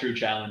not a true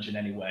challenge in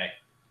any way.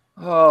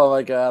 Oh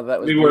my God,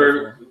 that was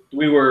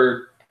we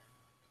were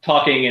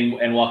talking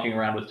and walking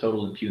around with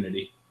total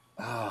impunity.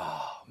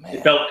 Oh man!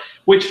 It felt,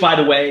 which, by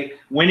the way,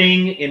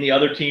 winning in the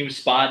other team's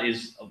spot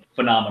is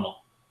phenomenal.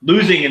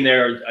 Losing in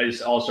there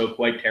is also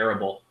quite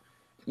terrible,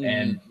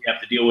 and you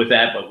have to deal with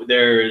that. But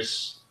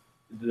there's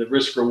the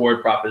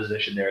risk-reward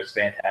proposition there is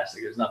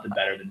fantastic. There's nothing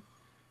better than.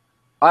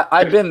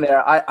 I've been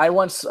there. I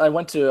went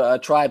to a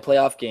Tribe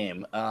playoff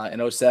game in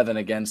 2007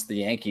 against the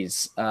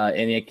Yankees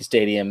in Yankee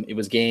Stadium. It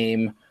was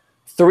Game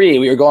 3.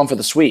 We were going for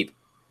the sweep.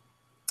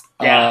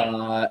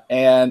 Yeah.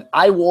 And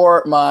I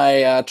wore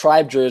my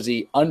Tribe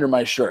jersey under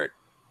my shirt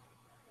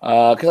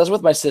because I was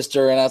with my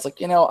sister, and I was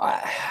like,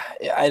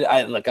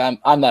 I look,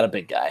 I'm not a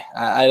big guy.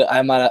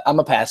 I'm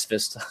a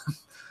pacifist.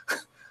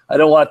 I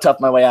don't want to tough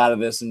my way out of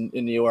this in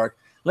New York.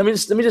 Let me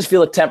just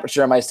feel the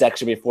temperature in my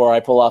section before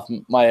I pull off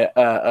my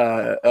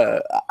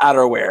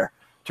outerwear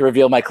to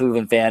reveal my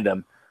Cleveland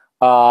fandom.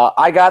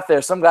 I got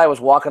there. Some guy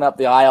was walking up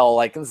the aisle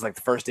this is like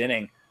the first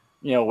inning.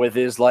 With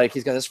his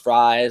he's got his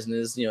fries and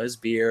his his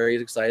beer.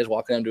 He's excited. He's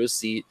walking him to his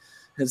seat,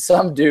 and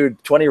some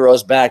dude 20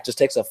 rows back just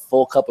takes a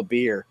full cup of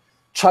beer,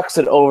 chucks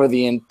it over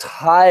the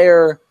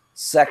entire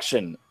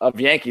section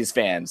of Yankees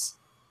fans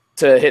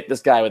to hit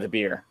this guy with a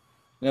beer.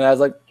 And I was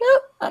like, yeah,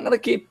 I'm gonna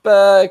keep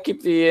the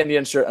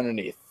Indian shirt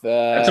underneath.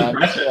 That's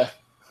impressive.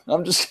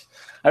 The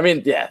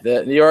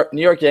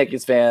New York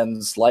Yankees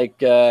fans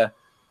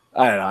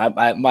I don't know.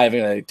 I'm not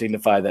even going to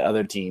dignify the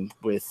other team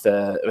with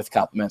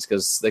compliments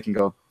because they can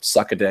go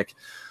suck a dick.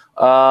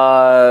 They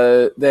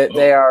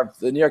are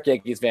the New York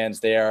Yankees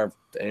fans. They are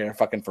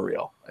fucking for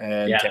real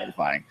and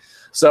terrifying.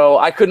 So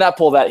I could not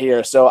pull that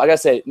here. So I gotta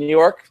say, New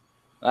York,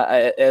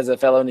 as a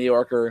fellow New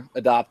Yorker,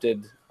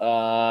 adopted.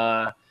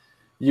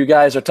 You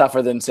guys are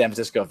tougher than San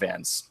Francisco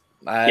fans.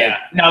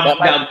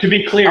 Now, to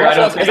be clear, I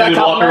don't think I would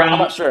walk around. I'm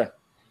not sure.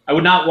 I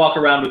would not walk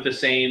around with the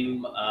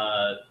same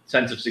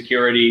sense of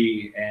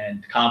security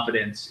and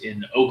confidence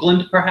in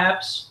Oakland,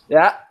 perhaps.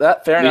 Yeah,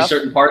 that fair enough.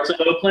 Certain parts of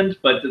Oakland,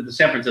 but the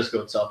San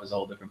Francisco itself is a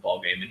whole different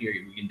ballgame, and here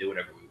we can do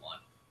whatever we want.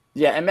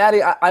 Yeah, and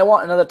Maddie, I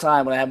want another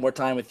time when I have more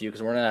time with you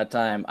because we're running out of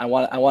time. I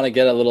want to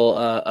get a little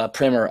a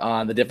primer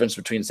on the difference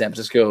between San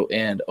Francisco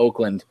and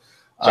Oakland,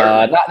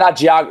 not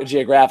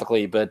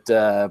geographically, but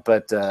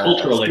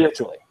culturally,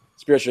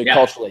 spiritually,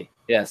 culturally.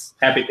 Yes,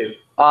 happy to.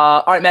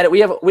 All right, Matt, we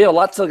have a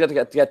lot to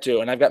get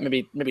to, and I've got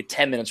maybe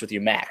 10 minutes with you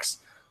max.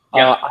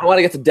 I want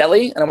to get to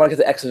Delhi, and I want to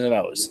get to X's and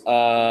O's.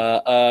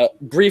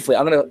 Briefly,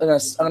 I'm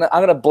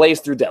gonna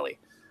blaze through Delhi.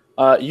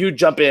 You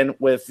jump in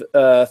with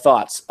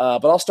thoughts,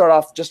 but I'll start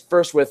off just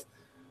first with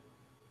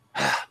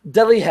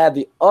Delhi had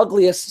the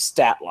ugliest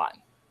stat line.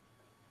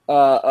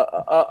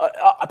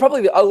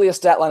 Probably the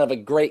ugliest stat line of a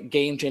great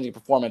game-changing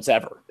performance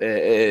ever,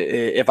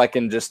 if I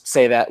can just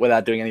say that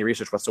without doing any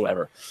research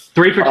whatsoever.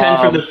 3 for 10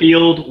 from the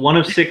field, 1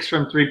 of 6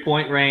 from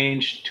three-point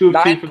range, 2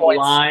 of 2 from the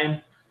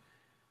line,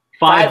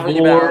 5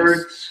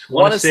 boards,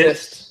 1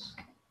 assist,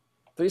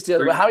 3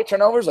 steals. How many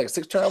turnovers?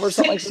 6 turnovers,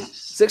 something like that?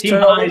 6 team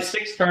turnovers. High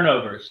 6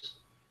 turnovers.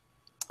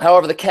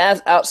 However, the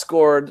Cavs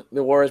outscored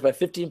the Warriors by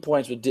 15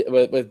 points with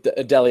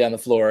Delhi on the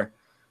floor,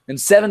 and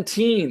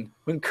 17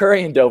 when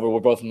Curry and Dover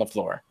were both on the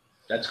floor.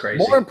 That's crazy.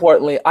 More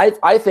importantly,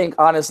 I think,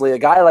 honestly, a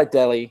guy like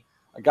Delhi,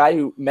 a guy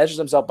who measures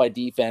himself by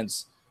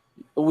defense,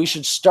 we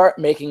should start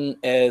making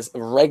as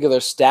a regular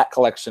stat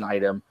collection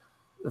item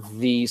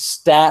the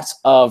stats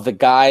of the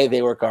guy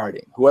they were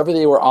guarding, whoever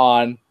they were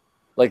on,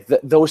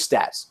 those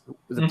stats.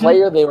 The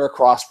player they were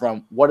across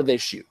from, what did they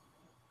shoot?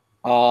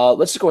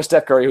 Let's just go with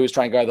Steph Curry, who was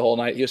trying to guard the whole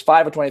night. He was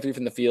 5 of 23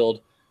 from the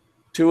field,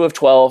 2 of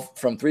 12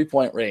 from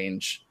three-point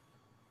range.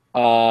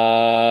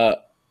 And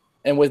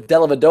with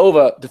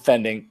Dellavedova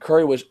defending,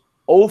 Curry was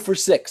 0 for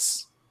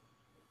 6.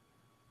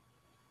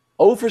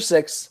 0 for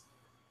 6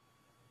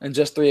 and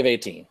just 3 of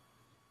 18.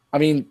 I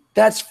mean,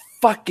 that's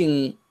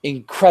fucking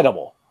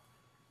incredible.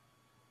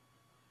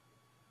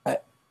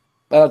 What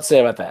to say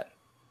about that?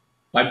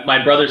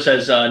 My brother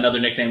says another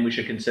nickname we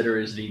should consider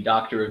is the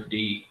Doctor of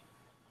D.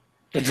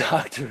 The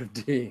Doctor of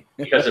D.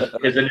 Because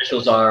his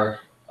initials are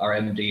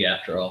MD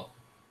after all.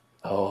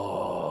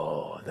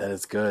 Oh, that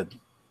is good.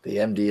 The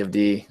MD of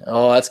D.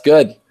 Oh, that's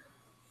good.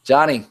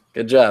 Johnny,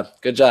 good job.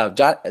 Good job.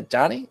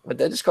 Johnny?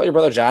 Did I just call your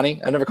brother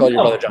Johnny? I've never called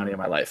your brother Johnny in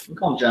my life. We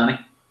call him Johnny.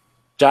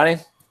 Johnny?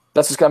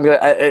 That's just gonna be.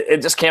 It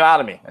just came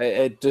out of me.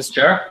 It just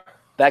Sure.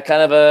 That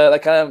kind of a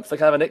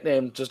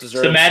nickname just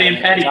deserves. It's the Maddie and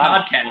Patty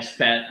Johnny. podcast,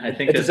 Pat. I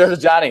think it deserves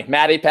a Johnny.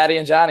 Maddie, Patty,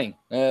 and Johnny.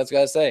 That's what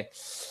I gotta say.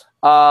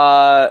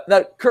 Now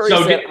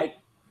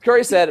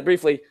Curry said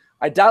briefly,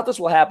 I doubt this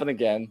will happen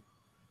again.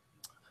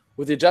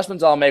 With the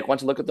adjustments I'll make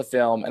once I look at the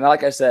film, and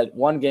like I said,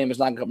 one game is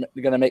not going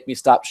to make me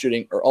stop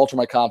shooting or alter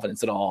my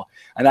confidence at all.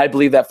 And I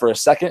believe that for a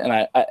second,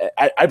 and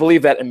I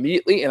believe that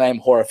immediately, and I am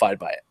horrified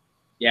by it.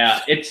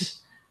 Yeah,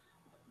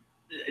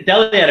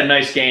 Delly had a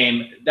nice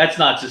game. That's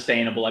not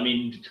sustainable. I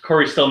mean,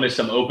 Curry still missed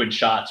some open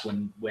shots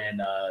when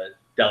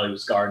Delly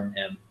was guarding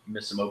him. He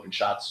missed some open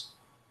shots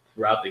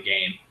throughout the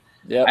game.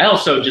 Yep. I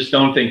also just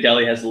don't think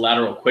Delly has the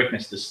lateral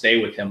quickness to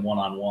stay with him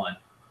one-on-one.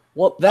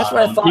 Well, that's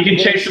what I thought. He can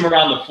chase him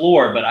around the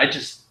floor, but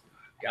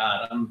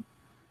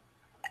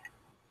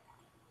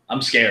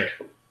I'm scared.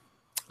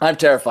 I'm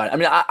terrified. I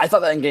mean, I thought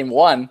that in game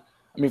one.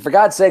 I mean, for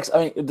God's sakes,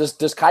 I mean,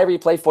 does Kyrie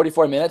play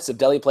 44 minutes if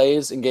Delly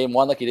plays in game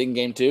one like he did in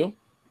game two?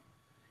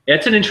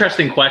 It's an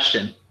interesting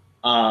question.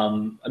 I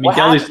mean,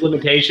 Delly's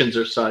limitations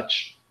are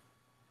such.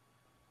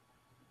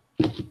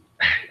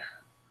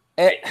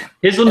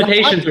 His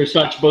limitations are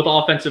such, both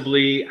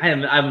offensively.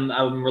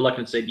 I'm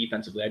reluctant to say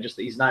defensively.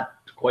 He's not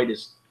quite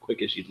as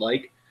quick as you'd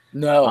like.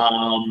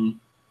 No.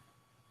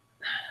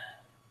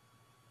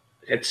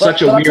 It's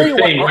such a weird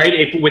thing, right?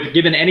 If with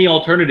given any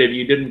alternative,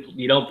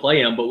 you don't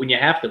play him, but when you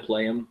have to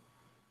play him,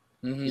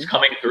 he's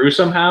coming through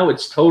somehow.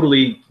 It's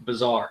totally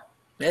bizarre.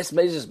 It's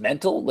maybe just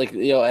mental, like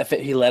if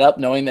he let up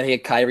knowing that he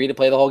had Kyrie to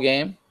play the whole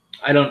game.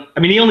 I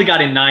mean, he only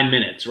got in 9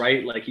 minutes,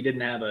 right? Like he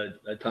didn't have a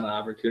ton of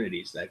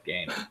opportunities that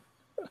game.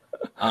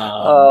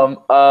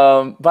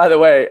 By the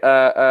way,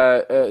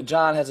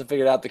 John hasn't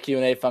figured out the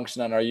Q&A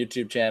function on our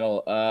YouTube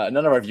channel.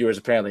 None of our viewers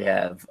apparently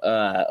have,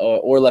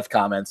 or left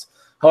comments.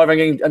 However,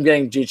 I'm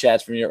getting G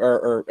chats from your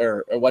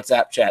or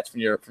WhatsApp chats from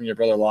your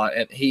brother-in-law,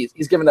 and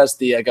he's given us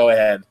the go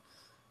ahead.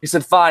 He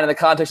said, "Fine, in the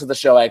context of the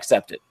show, I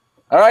accept it."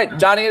 All right,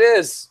 Johnny, it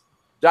is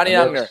Johnny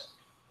Youngner.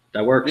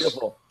 That works.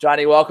 Beautiful,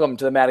 Johnny. Welcome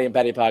to the Maddie and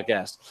Patty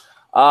podcast.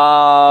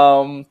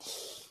 I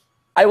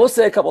will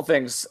say a couple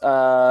things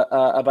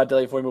about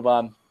Delly before we move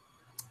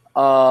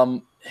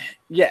on.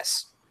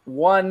 Yes,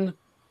 one,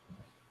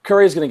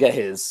 Curry's going to get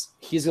his.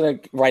 He's going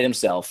to right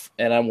himself,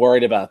 and I'm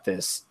worried about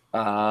this.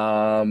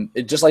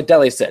 Just like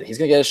Delly said, he's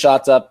going to get his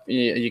shots up.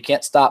 You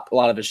can't stop a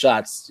lot of his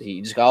shots.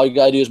 All you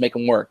got to do is make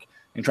him work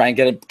and try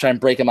and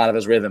break him out of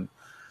his rhythm.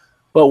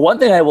 But one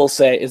thing I will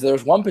say is there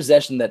was one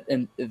possession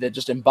that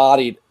just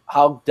embodied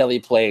how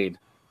Delly played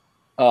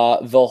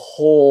the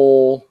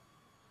whole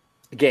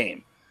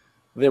game.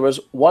 There was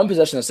one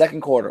possession in the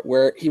second quarter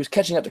where he was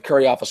catching up to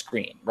Curry off a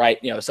screen, right?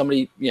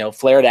 Somebody,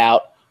 flared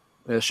out,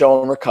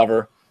 show him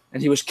recover,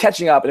 and he was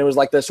catching up, and it was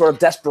like the sort of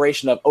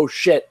desperation of, oh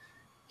shit,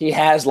 he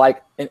has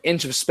like an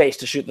inch of space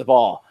to shoot the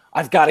ball.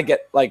 I've got to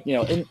get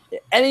in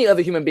any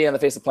other human being on the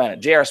face of the planet,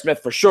 J.R.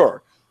 Smith for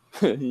sure,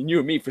 you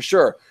and me for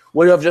sure,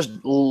 would have just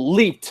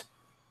leaped,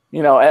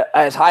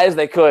 as high as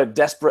they could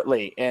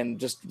desperately and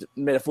just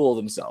made a fool of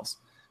themselves.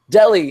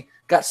 Delly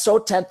got so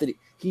tempted,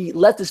 he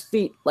left his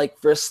feet like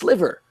for a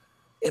sliver.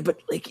 But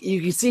like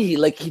you can see,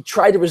 he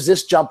tried to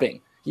resist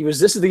jumping. He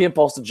resisted the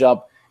impulse to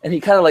jump, and he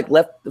kind of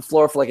left the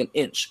floor for like an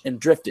inch and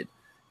drifted,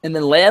 and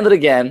then landed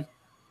again.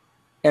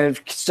 And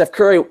Steph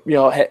Curry,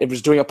 it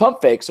was doing a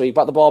pump fake, so he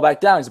brought the ball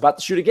back down. He's about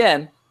to shoot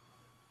again,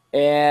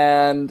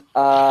 and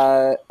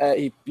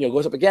he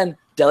goes up again.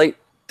 Delly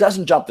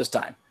doesn't jump this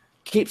time.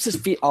 Keeps his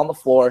feet on the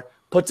floor,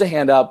 puts a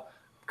hand up.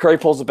 Curry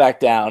pulls it back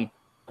down,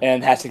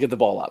 and has to get the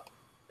ball up,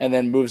 and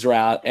then moves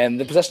around, and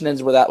the possession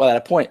ends without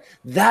a point.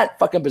 That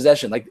fucking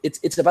possession,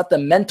 it's about the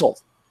mental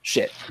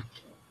shit.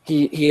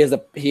 He has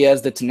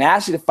the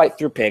tenacity to fight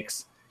through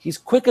picks. He's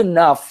quick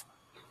enough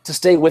to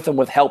stay with him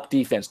with help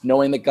defense,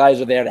 knowing that guys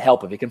are there to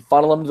help him. He can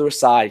funnel him to the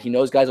side. He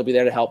knows guys will be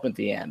there to help him at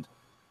the end.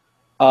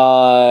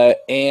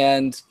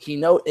 And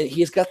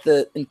he's got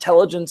the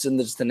intelligence and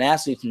the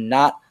tenacity to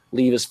not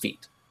leave his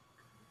feet.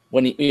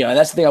 When and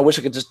that's the thing I wish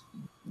I could just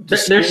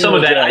there's some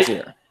of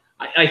that.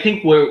 I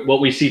think what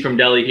we see from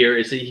Delly here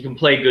is that he can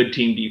play good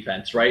team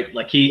defense, right?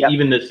 Like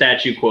even the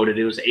stat you quoted,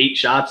 it was 8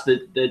 shots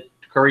that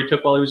Curry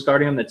took while he was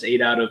guarding him. That's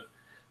 8 out of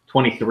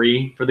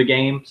 23 for the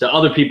game. So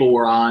other people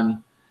were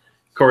on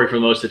Curry for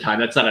most of the time.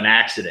 That's not an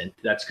accident.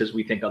 That's because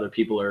we think other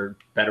people are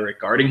better at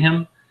guarding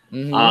him.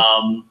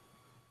 Mm-hmm.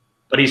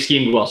 But he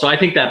schemed well. So I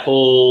think that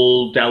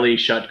whole Delly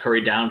shut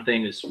Curry down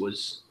thing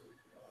was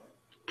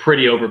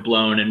pretty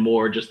overblown and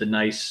more just a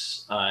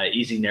nice,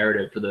 easy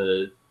narrative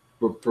for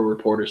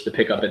reporters to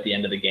pick up at the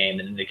end of the game,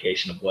 an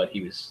indication of what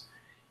he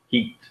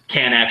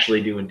can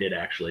actually do and did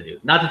actually do.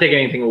 Not to take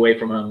anything away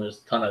from him.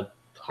 There's a ton of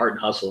heart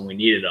and hustle and we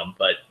needed him,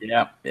 but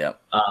yeah.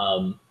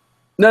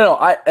 No,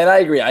 I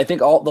agree. I think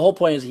the whole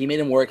point is he made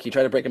him work. He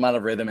tried to break him out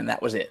of rhythm, and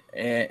that was it.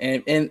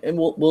 And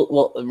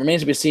we'll it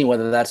remains to be seen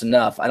whether that's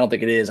enough. I don't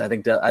think it is. I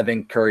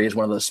think Curry is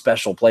one of those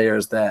special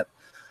players that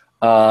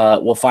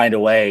will find a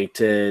way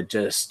to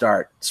just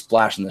start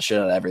splashing the shit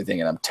out of everything,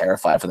 and I'm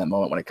terrified for that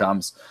moment when it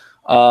comes.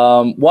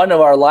 One of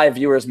our live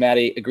viewers,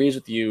 Maddie, agrees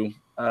with you.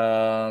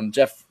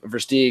 Jeff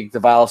Versteeg, the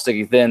Vile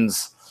Sticky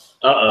Thins,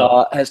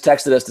 has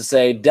texted us to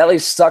say, Delhi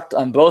sucked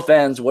on both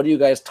ends. What are you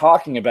guys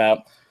talking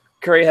about?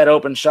 Curry had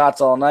open shots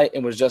all night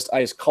and was just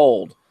ice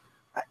cold.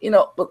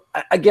 But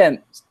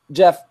again,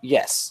 Jeff,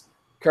 yes,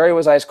 Curry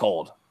was ice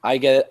cold. I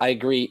get it. I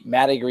agree.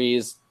 Matt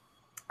agrees.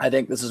 I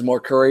think this is more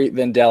Curry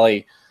than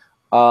Delhi.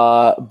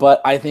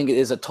 But I think it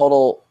is a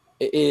total –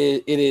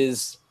 it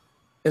is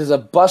a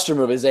buster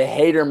move. It is a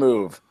hater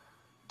move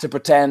to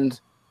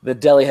pretend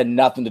that Delhi had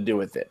nothing to do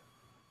with it.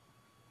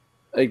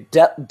 Like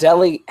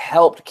Delhi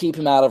helped keep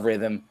him out of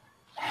rhythm,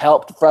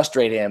 helped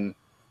frustrate him.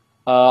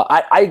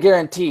 I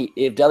guarantee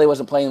if Delhi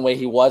wasn't playing the way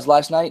he was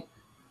last night,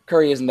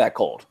 Curry isn't that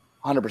cold,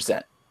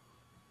 100%.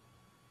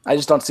 I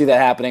just don't see that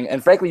happening.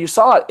 And frankly, you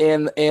saw it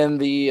in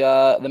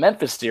the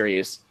Memphis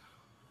series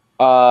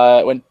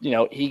when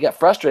he got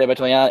frustrated by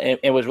Tony Allen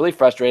and was really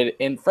frustrated.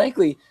 And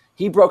frankly,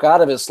 he broke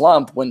out of his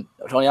slump when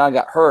Tony Allen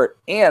got hurt,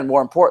 and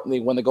more importantly,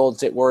 when the Golden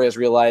State Warriors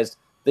realized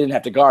they didn't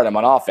have to guard him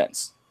on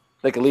offense.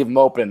 They could leave him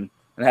open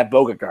and have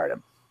Bogut guard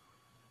him.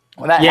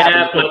 When that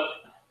happened,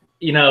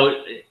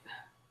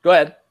 go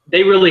ahead.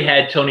 They really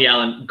had Tony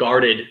Allen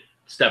guarded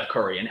Steph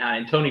Curry,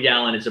 and Tony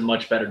Allen is a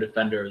much better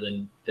defender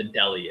than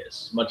Delhi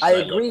is. I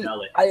agree.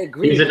 I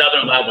agree. He's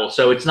another level.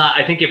 So it's not.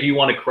 I think if you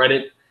want to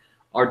credit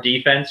our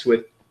defense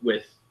with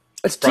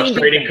it's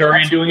frustrating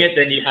Curry and doing it,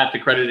 then you have to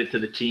credit it to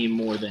the team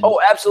more than. Oh,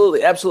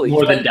 absolutely,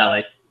 more than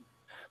Delhi.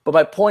 But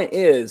my point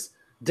is,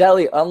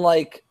 Delhi,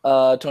 unlike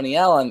Tony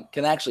Allen,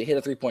 can actually hit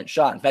a 3-point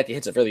shot. In fact, he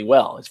hits it really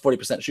well. He's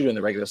 40% shooter in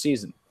the regular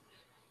season.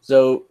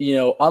 So,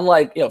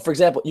 unlike, for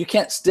example, you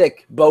can't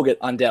stick Bogut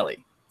on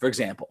Delhi, for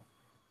example,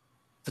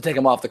 to take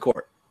him off the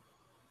court.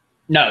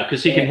 No,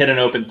 because he can hit an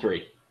open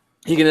three.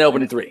 He can hit an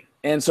open three.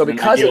 And so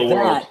because of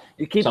that,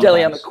 you keep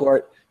Delhi on the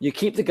court. You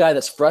keep the guy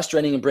that's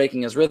frustrating and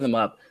breaking his rhythm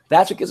up.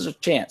 That's what gives us a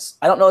chance.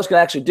 I don't know who's going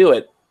to actually do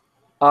it.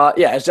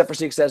 As Jeff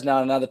Versteeg says now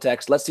in another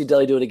text, let's see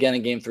Delhi do it again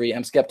in Game 3.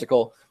 I'm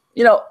skeptical.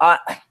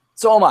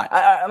 So am I.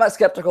 I'm not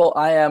skeptical.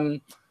 I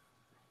am.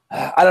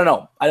 I don't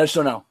know. I just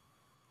don't know.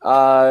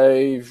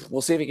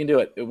 We'll see if he can do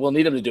it. We'll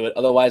need him to do it.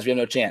 Otherwise, we have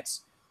no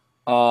chance.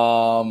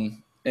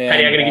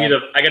 Patty,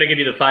 I gotta give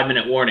you the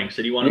 5-minute warning.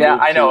 So do you want to? Yeah,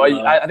 I know.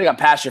 I think I'm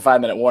past your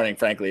 5-minute warning,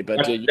 frankly. But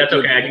that's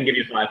okay. I can give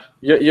you 5.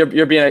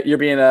 You're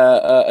being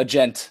a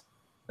gentleman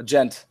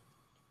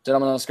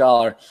and a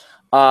scholar.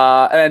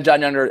 And then John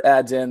Youngner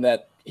adds in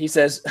that he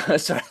says,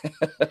 sorry,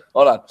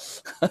 hold on.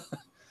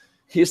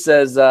 He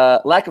says,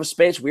 lack of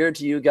space weird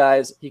to you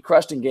guys. He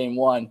crushed in Game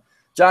 1.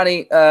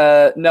 Johnny,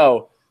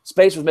 no.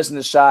 Space was missing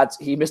his shots.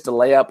 He missed a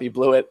layup. He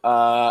blew it.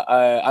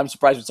 I'm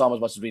surprised we saw him as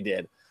much as we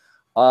did.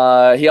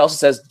 He also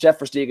says Jeff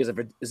Versteeg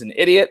is an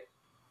idiot.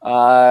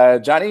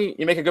 Johnny,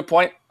 you make a good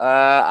point.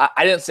 I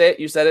didn't say it.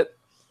 You said it.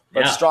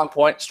 But strong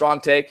point, strong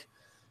take.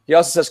 He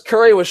also says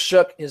Curry was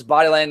shook. His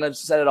body language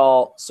said it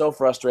all. So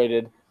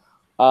frustrated.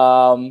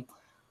 I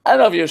don't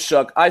know if he was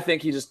shook. I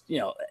think he just,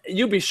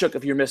 you'd be shook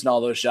if you're missing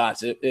all those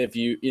shots. If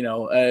you,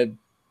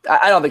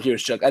 I don't think he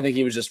was shook. I think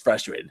he was just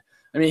frustrated.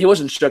 I mean, he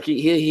wasn't shook.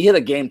 He hit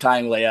a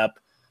game-tying layup.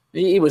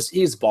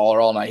 He's a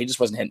baller all night. He just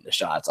wasn't hitting the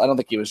shots. I don't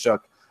think he was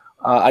shook.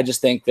 I just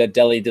think that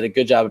Delhi did a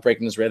good job of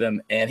breaking his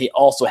rhythm, and he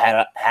also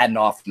had an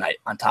off night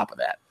on top of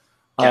that.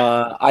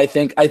 Yeah. I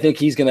think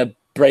he's going to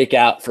break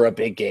out for a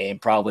big game,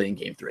 probably in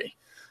Game 3,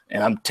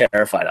 and I'm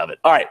terrified of it.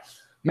 All right,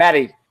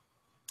 Maddie,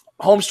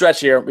 home stretch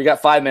here. We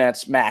got 5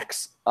 minutes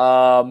max.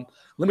 Let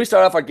me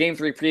start off our Game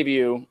 3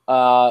 preview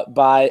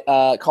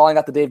by calling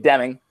out to Dave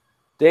Deming.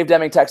 Dave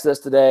Deming texted us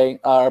today,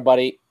 our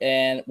buddy,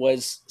 and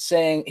was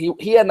saying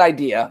he had an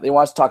idea that he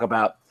wants to talk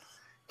about.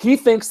 He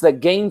thinks that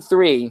Game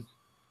 3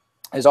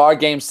 is our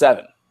Game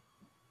 7.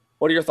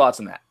 What are your thoughts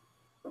on that?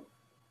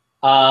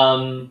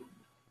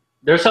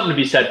 There's something to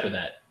be said for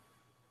that.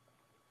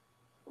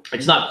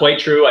 It's not quite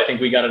true. I think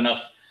we got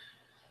enough.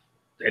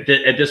 At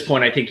this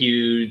point, I think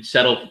you'd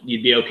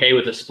be okay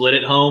with a split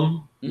at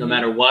home, no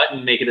matter what,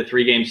 and make it a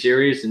 3-game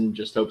series and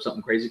just hope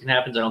something crazy can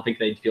happen. I don't think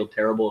they'd feel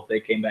terrible if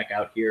they came back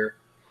out here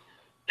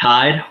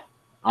tied.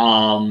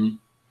 So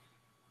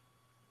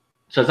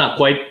it's not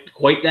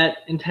quite that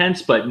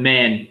intense, but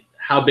man,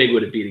 how big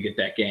would it be to get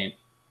that game?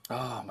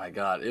 Oh my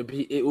God,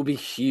 it would be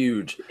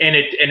huge, and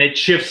it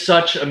shifts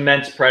such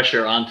immense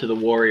pressure onto the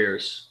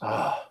Warriors.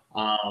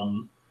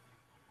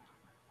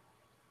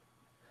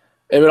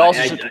 It would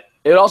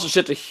also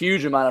shift a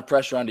huge amount of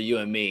pressure onto you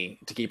and me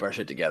to keep our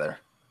shit together.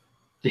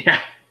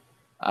 Yeah,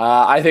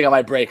 I think I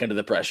might break under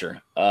the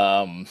pressure.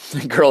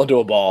 Curl into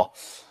a ball.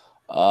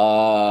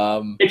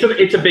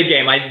 It's a big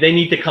game. They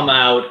need to come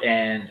out,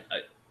 and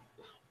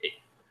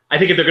I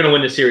think if they're going to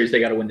win the series, they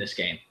got to win this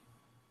game.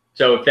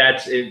 So if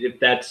that's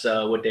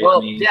what Dave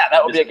means, yeah,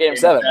 that would be a Game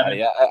 7.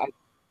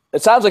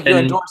 It sounds like you're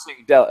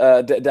endorsing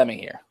Deming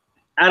here.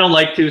 I don't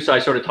like to, so I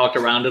sort of talked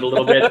around it a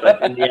little bit,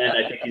 but in the end,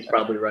 I think he's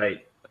probably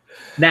right.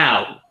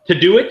 Now, to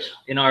do it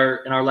in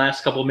our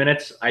last couple of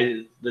minutes,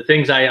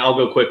 I'll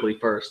go quickly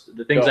first.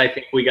 The things I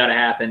think we got to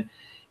happen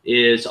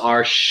is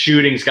our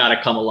shooting's got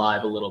to come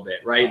alive a little bit,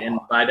 right? And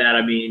by that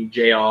I mean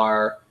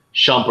JR,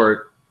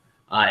 Shumpert,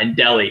 and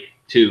Delly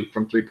too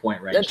from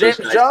 3-point range. And James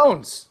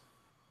Jones.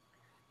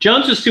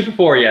 Jones was 2 for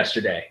 4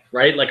 yesterday,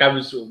 right? Like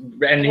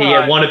and he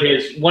had one of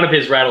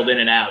his rattled in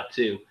and out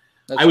too.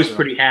 I was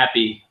pretty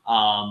happy.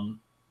 I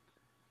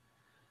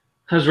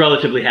was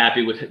relatively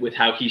happy with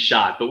how he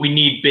shot, but we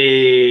need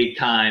big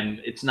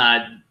time. It's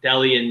not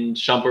Delly and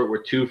Shumpert were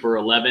 2 for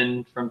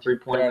 11 from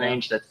 3-point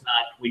range. That's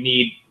not. We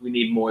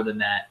need more than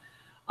that.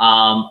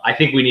 I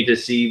think we need to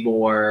see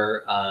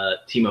more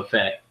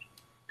Timofey.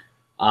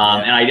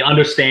 And I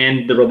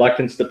understand the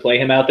reluctance to play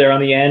him out there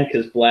on the end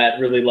because Blatt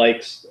really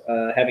likes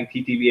having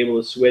TT be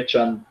able to switch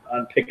on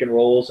pick and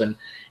rolls, and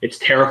it's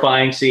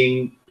terrifying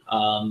seeing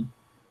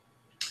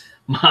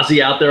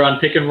Mozzie out there on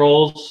pick and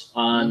rolls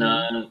on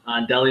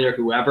Delly or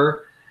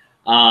whoever.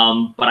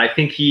 But I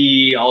think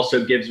he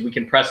also we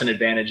can press an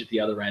advantage at the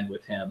other end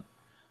with him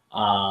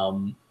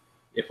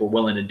if we're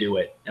willing to do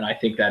it. And I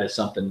think that is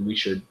something we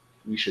should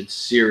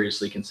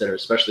seriously consider,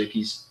 especially if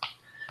he's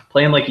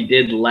playing like he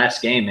did the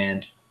last game,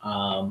 man.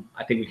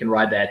 I think we can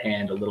ride that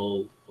hand a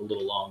little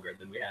longer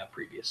than we have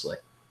previously.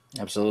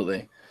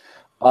 Absolutely.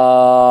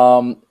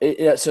 So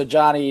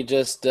Johnny,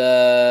 just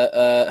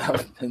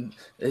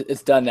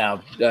it's done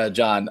now,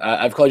 John.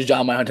 I've called you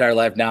John my entire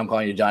life. Now I'm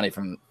calling you Johnny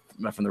for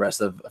the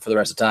rest of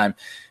the time.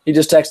 He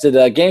just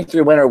texted, Game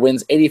 3 winner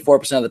wins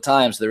 84% of the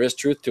time, so there is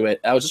truth to it.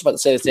 I was just about to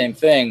say the same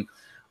thing.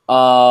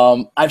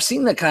 I've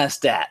seen that kind of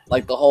stat,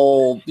 like the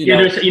whole.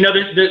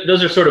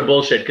 Those are sort of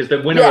bullshit because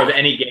the winner of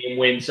any game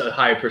wins a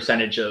higher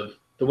percentage of.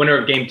 The winner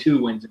of Game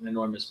 2 wins an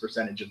enormous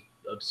percentage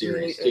of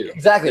series too.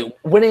 Exactly,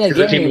 winning a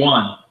game. Team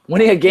won.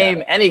 Winning a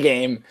game, any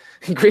game,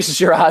 increases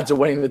your odds of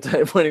winning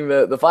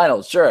the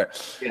finals. Sure,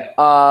 yeah.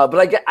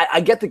 But I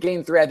get the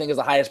Game 3. I think is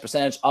the highest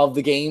percentage of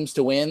the games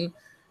to win.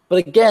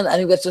 But again, I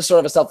think that's just sort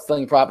of a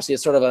self-fulfilling prophecy.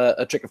 It's sort of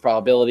a trick of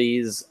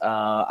probabilities.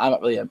 I'm not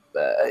really I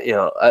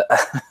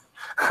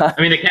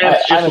mean, the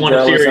Cavs just won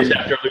a series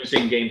after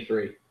losing Game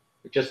 3.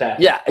 It just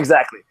happened. Yeah,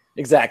 exactly.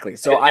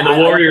 So and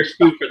the Warriors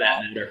too, for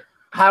that matter.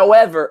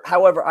 However,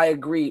 I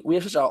agree. We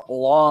have such a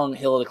long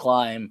hill to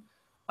climb.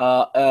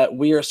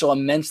 We are so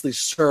immensely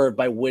served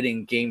by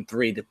winning Game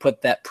 3 to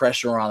put that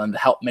pressure on them to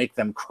help make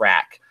them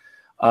crack.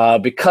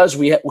 Because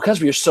we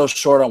are so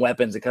short on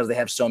weapons, because they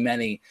have so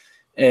many,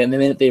 and the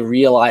minute they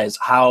realize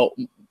how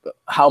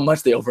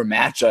much they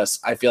overmatch us,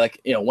 I feel like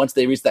once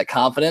they reach that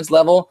confidence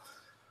level,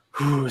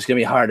 it's gonna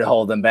be hard to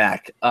hold them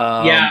back.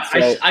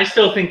 I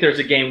still think there's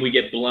a game we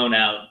get blown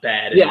out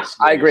bad. Yeah,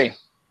 I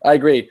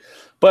agree.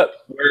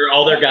 But where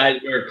all their guys,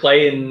 where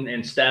Clay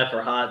and Steph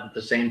are hot at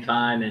the same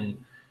time, and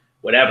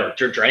whatever,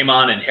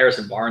 Draymond and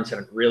Harrison Barnes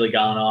haven't really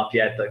gone off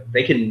yet.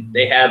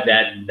 They have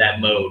that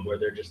mode where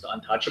they're just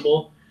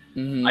untouchable.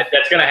 Mm-hmm.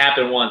 That's gonna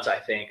happen once, I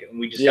think, and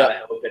we just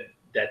gotta hope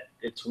that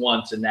it's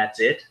once and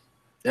that's it.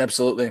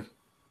 Absolutely.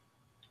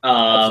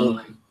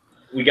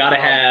 We gotta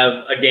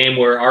have a game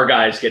where our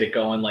guys get it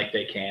going like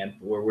they can,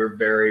 where we're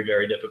very,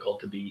 very difficult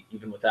to beat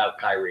even without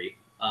Kyrie.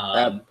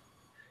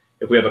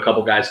 If we have a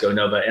couple guys go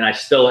Nova, and I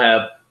still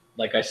have,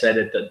 like I said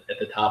at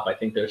the top, I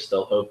think there's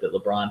still hope that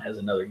LeBron has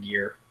another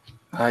gear.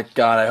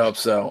 God, I hope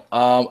so.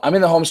 I'm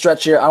in the home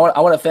stretch here. I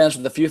want to finish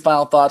with a few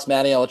final thoughts,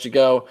 Maddie. I'll let you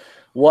go.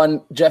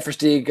 One, Jeff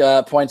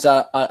Versteeg points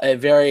out a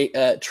very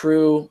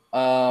true,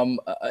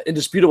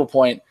 indisputable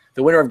point.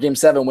 The winner of Game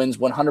 7 wins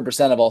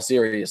 100% of all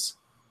series.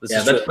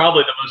 That's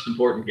probably the most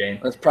important game.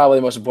 That's probably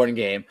the most important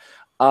game.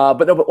 I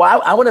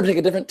want to take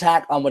a different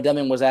tack on what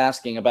Deming was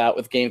asking about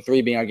with Game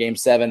 3 being our Game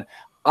 7.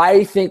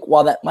 I think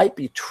while that might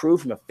be true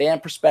from a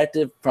fan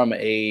perspective, from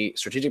a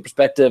strategic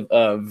perspective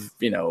of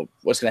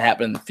what's going to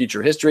happen in the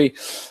future history,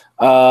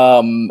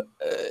 it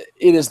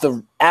is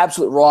the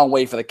absolute wrong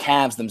way for the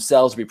Cavs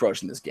themselves to be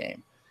approaching this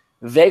game.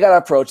 They got to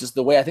approach this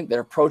the way I think they're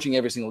approaching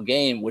every single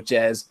game, which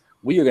is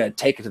we are going to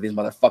take it to these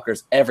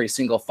motherfuckers every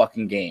single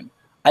fucking game.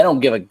 I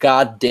don't give a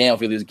goddamn if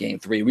we lose Game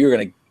 3. We are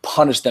going to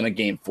punish them in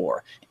Game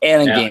 4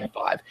 and in Game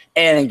 5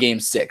 and in Game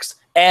 6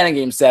 and in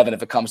Game 7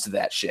 if it comes to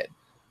that shit.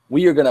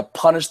 We are going to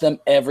punish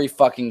them every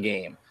fucking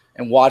game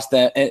and watch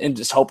them and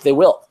just hope they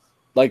will.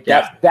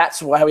 That's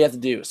how we have to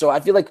do. So I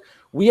feel like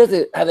we have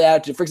to have the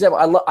attitude. For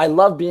example, I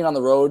love being on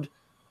the road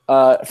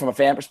from a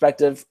fan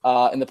perspective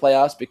in the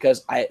playoffs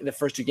because the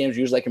first 2 games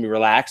usually I can be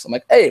relaxed. I'm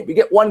like, hey, we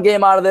get 1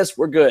 game out of this,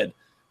 we're good.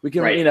 We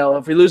can,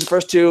 if we lose the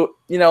first 2,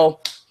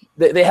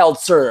 they held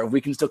serve.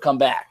 We can still come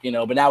back,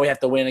 but now we have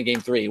to win in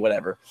Game 3,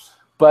 whatever.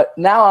 But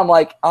now I'm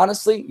like,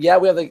 honestly, we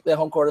have the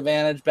home court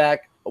advantage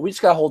back. We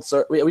just got to hold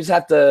serve. We just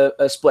have to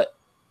split.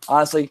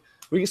 Honestly,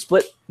 we can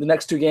split the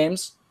next 2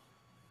 games.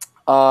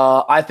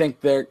 I think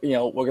we're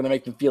going to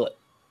make them feel it.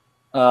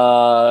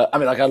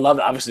 I'd love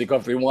to obviously go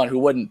 3-1. Who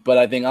wouldn't? But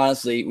I think,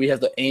 honestly, we have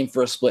to aim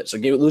for a split. So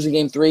losing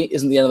Game 3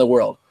 isn't the end of the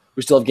world.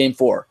 We still have Game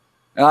 4.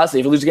 And honestly,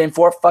 if we lose Game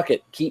 4, fuck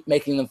it. Keep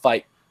making them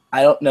fight.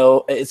 I don't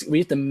know. We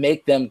have to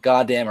make them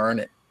goddamn earn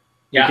it.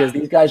 Yeah. Because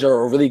these guys are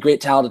a really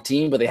great, talented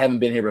team, but they haven't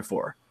been here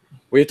before.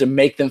 We have to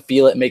make them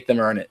feel it, make them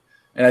earn it.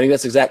 And I think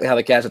that's exactly how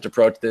the Cavs have to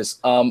approach this.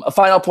 A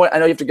final point. I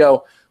know you have to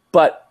go,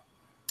 but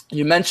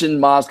You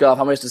mentioned Mozgov.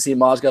 How much to see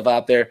Mozgov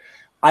out there?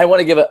 I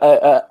want to give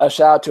a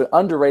shout out to an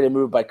underrated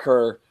move by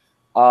Kerr.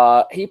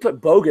 He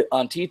put Bogut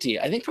on TT.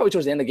 I think probably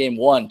towards the end of game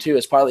 1 too.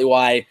 Is partly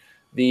why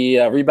the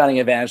rebounding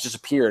advantage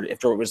disappeared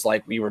after it was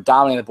like we were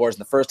dominating the boards in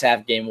the first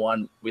half of game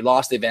 1. We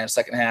lost the advantage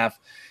second half.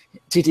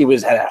 TT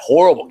had a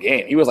horrible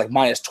game. He was like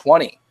minus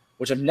 20,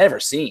 which I've never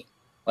seen.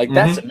 Like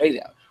that's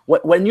amazing.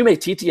 When you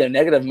make TT a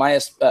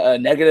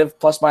negative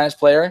plus minus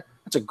player,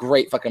 that's a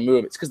great fucking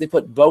move. It's because they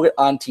put Bogut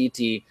on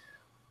TT.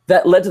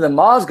 That led to the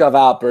Mozgov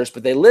outburst,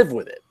 but they lived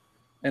with it.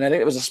 And I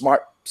think it was a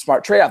smart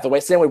trade-off.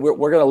 Same way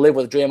we're going to live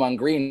with Draymond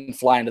Green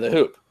flying to the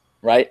hoop,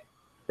 right?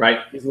 Right.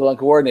 He's a little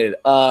uncoordinated.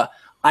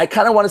 I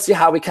kind of want to see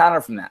how we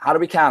counter from that. How do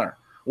we counter?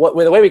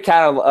 The way we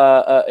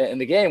countered in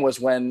the game was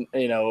when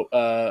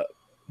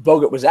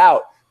Bogut was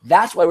out.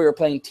 That's why we were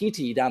playing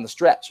TT down the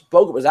stretch.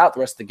 Bogut was out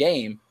the rest of the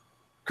game.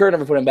 Kerr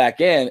never put him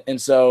back in,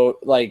 and so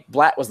like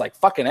Blatt was like,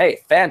 "Fucking hey,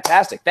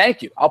 fantastic,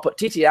 thank you. I'll put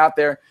TT out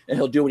there, and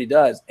he'll do what he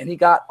does." And he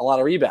got a lot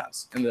of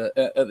rebounds in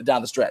the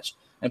down the stretch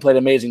and played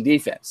amazing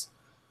defense.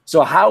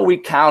 So how we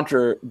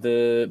counter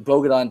the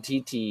Bogut on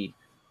TT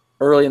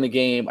early in the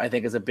game, I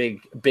think, is a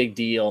big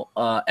deal.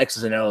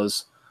 X's and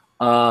O's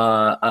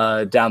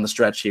down the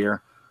stretch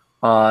here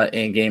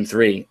in Game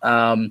 3.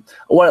 One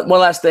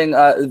last thing,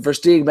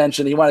 Versteeg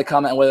mentioned he wanted to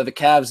comment on whether the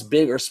Cavs'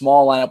 big or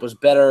small lineup was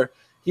better.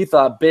 He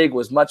thought big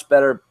was much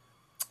better.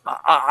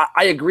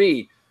 I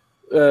agree,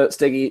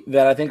 Stiggy,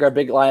 that I think our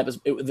big lineup is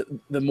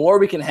the more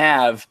we can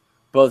have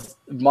both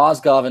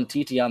Mozgov and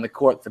TT on the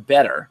court, the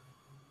better,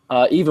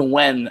 even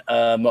when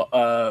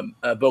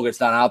Bogut's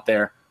not out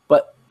there.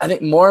 But I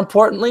think more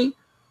importantly,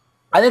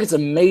 I think it's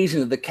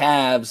amazing that the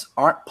Cavs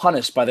aren't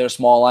punished by their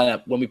small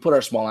lineup when we put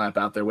our small lineup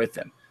out there with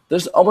them.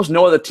 There's almost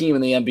no other team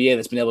in the NBA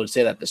that's been able to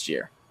say that this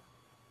year.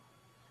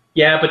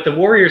 Yeah, but the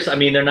Warriors, I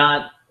mean, they're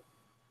not –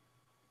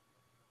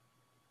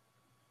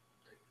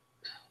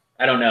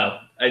 I don't know.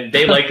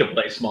 They like to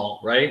play small,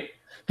 right?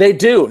 They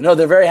do. No,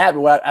 they're very happy.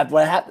 What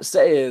I have to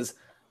say is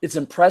it's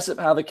impressive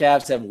how the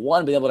Cavs have,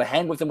 one, been able to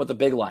hang with them with the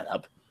big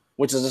lineup,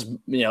 which is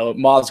just,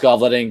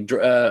 Mozgov letting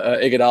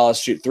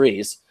Iguodala shoot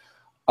threes.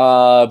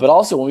 But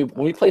also when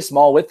we play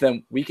small with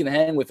them, we can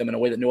hang with them in a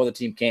way that no other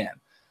team can.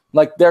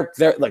 Like they're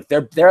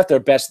at their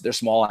best, their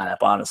small lineup,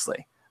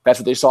 honestly. That's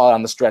what they saw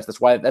on the stretch.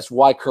 That's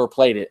why Kerr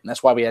played it, and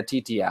that's why we had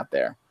TT out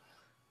there.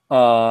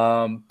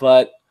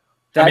 But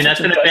that's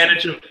an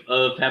advantage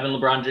of having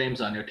LeBron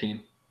James on your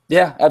team.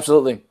 Yeah,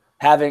 absolutely.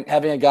 Having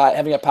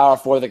a power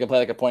forward that can play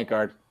like a point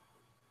guard.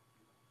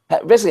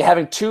 Basically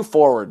having two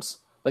forwards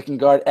that can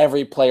guard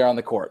every player on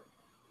the court.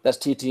 That's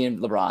TT and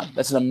LeBron.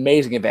 That's an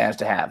amazing advantage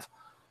to have.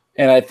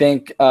 And I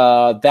think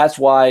that's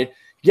why,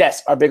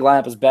 yes, our big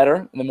lineup is better.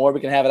 And the more we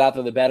can have it out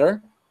there, the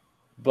better.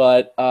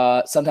 But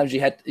sometimes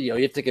you have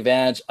to take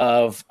advantage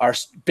of our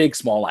big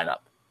small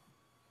lineup.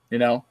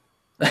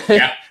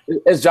 Yeah.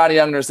 As Johnny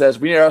Youngner says,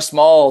 we need our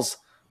smalls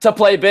to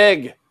play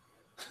big.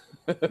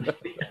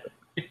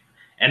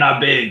 And our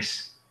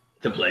bigs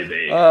to play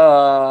big.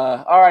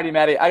 All righty,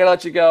 Maddie. I got to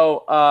let you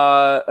go.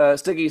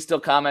 Stiggy's still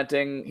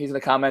commenting. He's going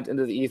to comment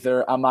into the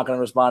ether. I'm not going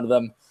to respond to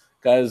them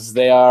because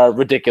they are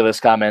ridiculous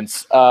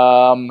comments.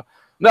 No,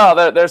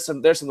 there's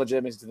some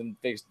legitimacy to them,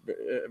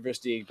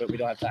 Versteeg, but we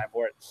don't have time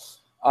for it.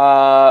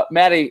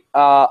 Maddie,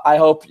 I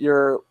hope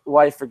your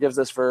wife forgives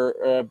us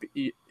for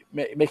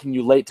making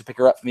you late to pick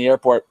her up from the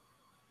airport.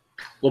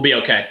 We'll be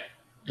okay.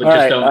 But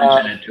just don't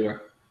mention it to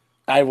her.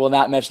 I will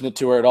not mention it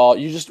to her at all.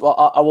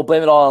 I will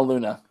blame it all on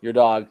Luna, your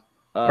dog.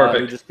 Perfect.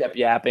 Who just kept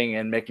yapping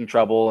and making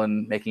trouble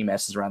and making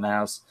messes around the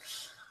house.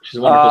 She's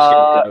a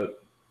wonderful scapegoat.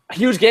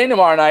 Huge game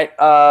tomorrow night.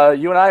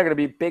 You and I are going to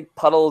be big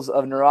puddles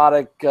of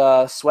neurotic,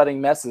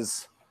 sweating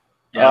messes.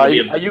 Yeah, are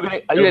you going to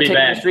take it to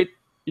the street?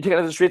 You taking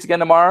it to the streets again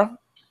tomorrow?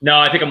 No,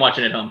 I think I'm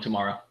watching it home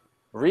tomorrow.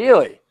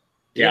 Really?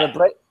 Yeah.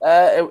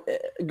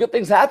 Good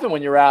things happen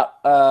when you're out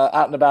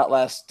and about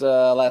last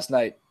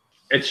night.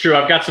 It's true.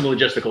 I've got some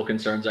logistical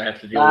concerns I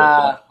have to deal with.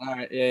 All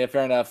right. Yeah,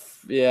 fair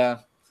enough. Yeah.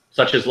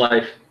 Such is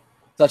life.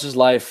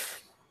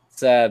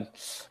 Sad,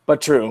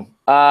 but true.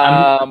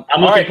 I'm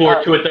looking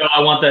forward to it, though. I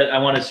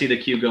want to see the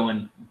Q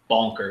going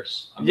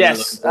bonkers.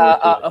 Yes.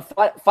 A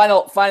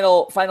final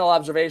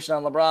observation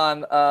on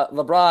LeBron.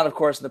 LeBron, of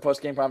course, in the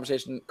post-game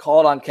conversation,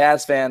 called on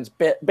Cavs fans.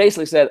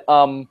 Basically said,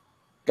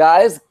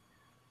 guys,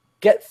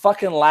 get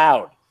fucking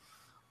loud.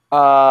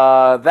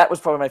 That was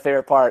probably my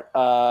favorite part.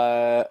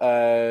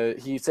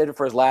 He saved it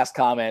for his last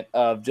comment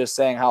of just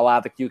saying how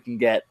loud the Q can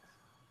get.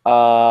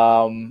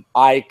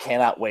 I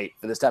cannot wait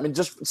for this time. I mean,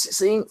 just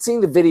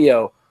seeing the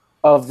video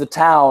of the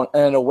town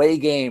in an away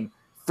game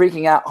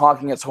freaking out,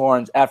 honking its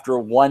horns after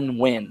one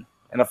win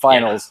in the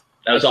finals.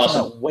 Yeah, that was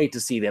awesome. I can't wait to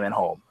see them at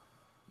home.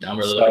 I'm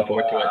really looking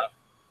forward to it.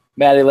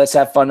 Maddie, let's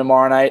have fun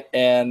tomorrow night,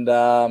 and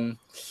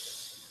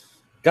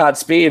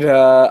Godspeed.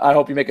 I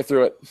hope you make it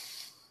through it.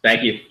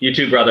 Thank you. You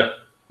too, brother.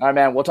 All right,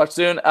 man. We'll talk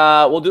soon.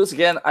 We'll do this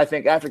again, I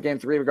think, after Game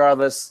 3,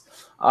 regardless.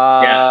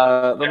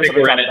 I think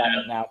we're in it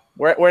now.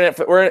 We're in it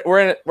for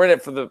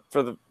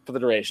the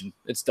duration.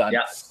 It's done.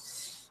 Yeah.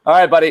 All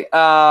right, buddy.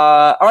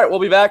 All right, we'll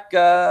be back.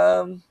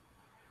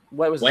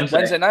 What was Wednesday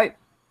Wednesday night?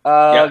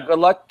 Good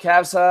luck.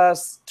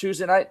 Cavs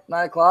Tuesday night,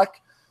 9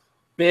 o'clock.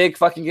 Big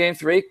fucking game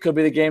 3. Could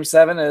be the game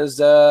 7, as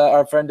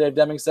our friend Dave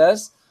Deming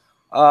says.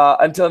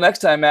 Until next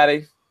time,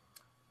 Maddie.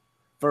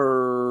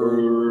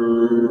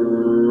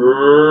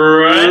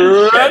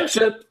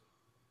 Friendship.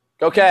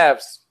 Go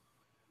Cavs.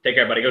 Take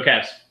care, buddy. Go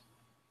Cavs.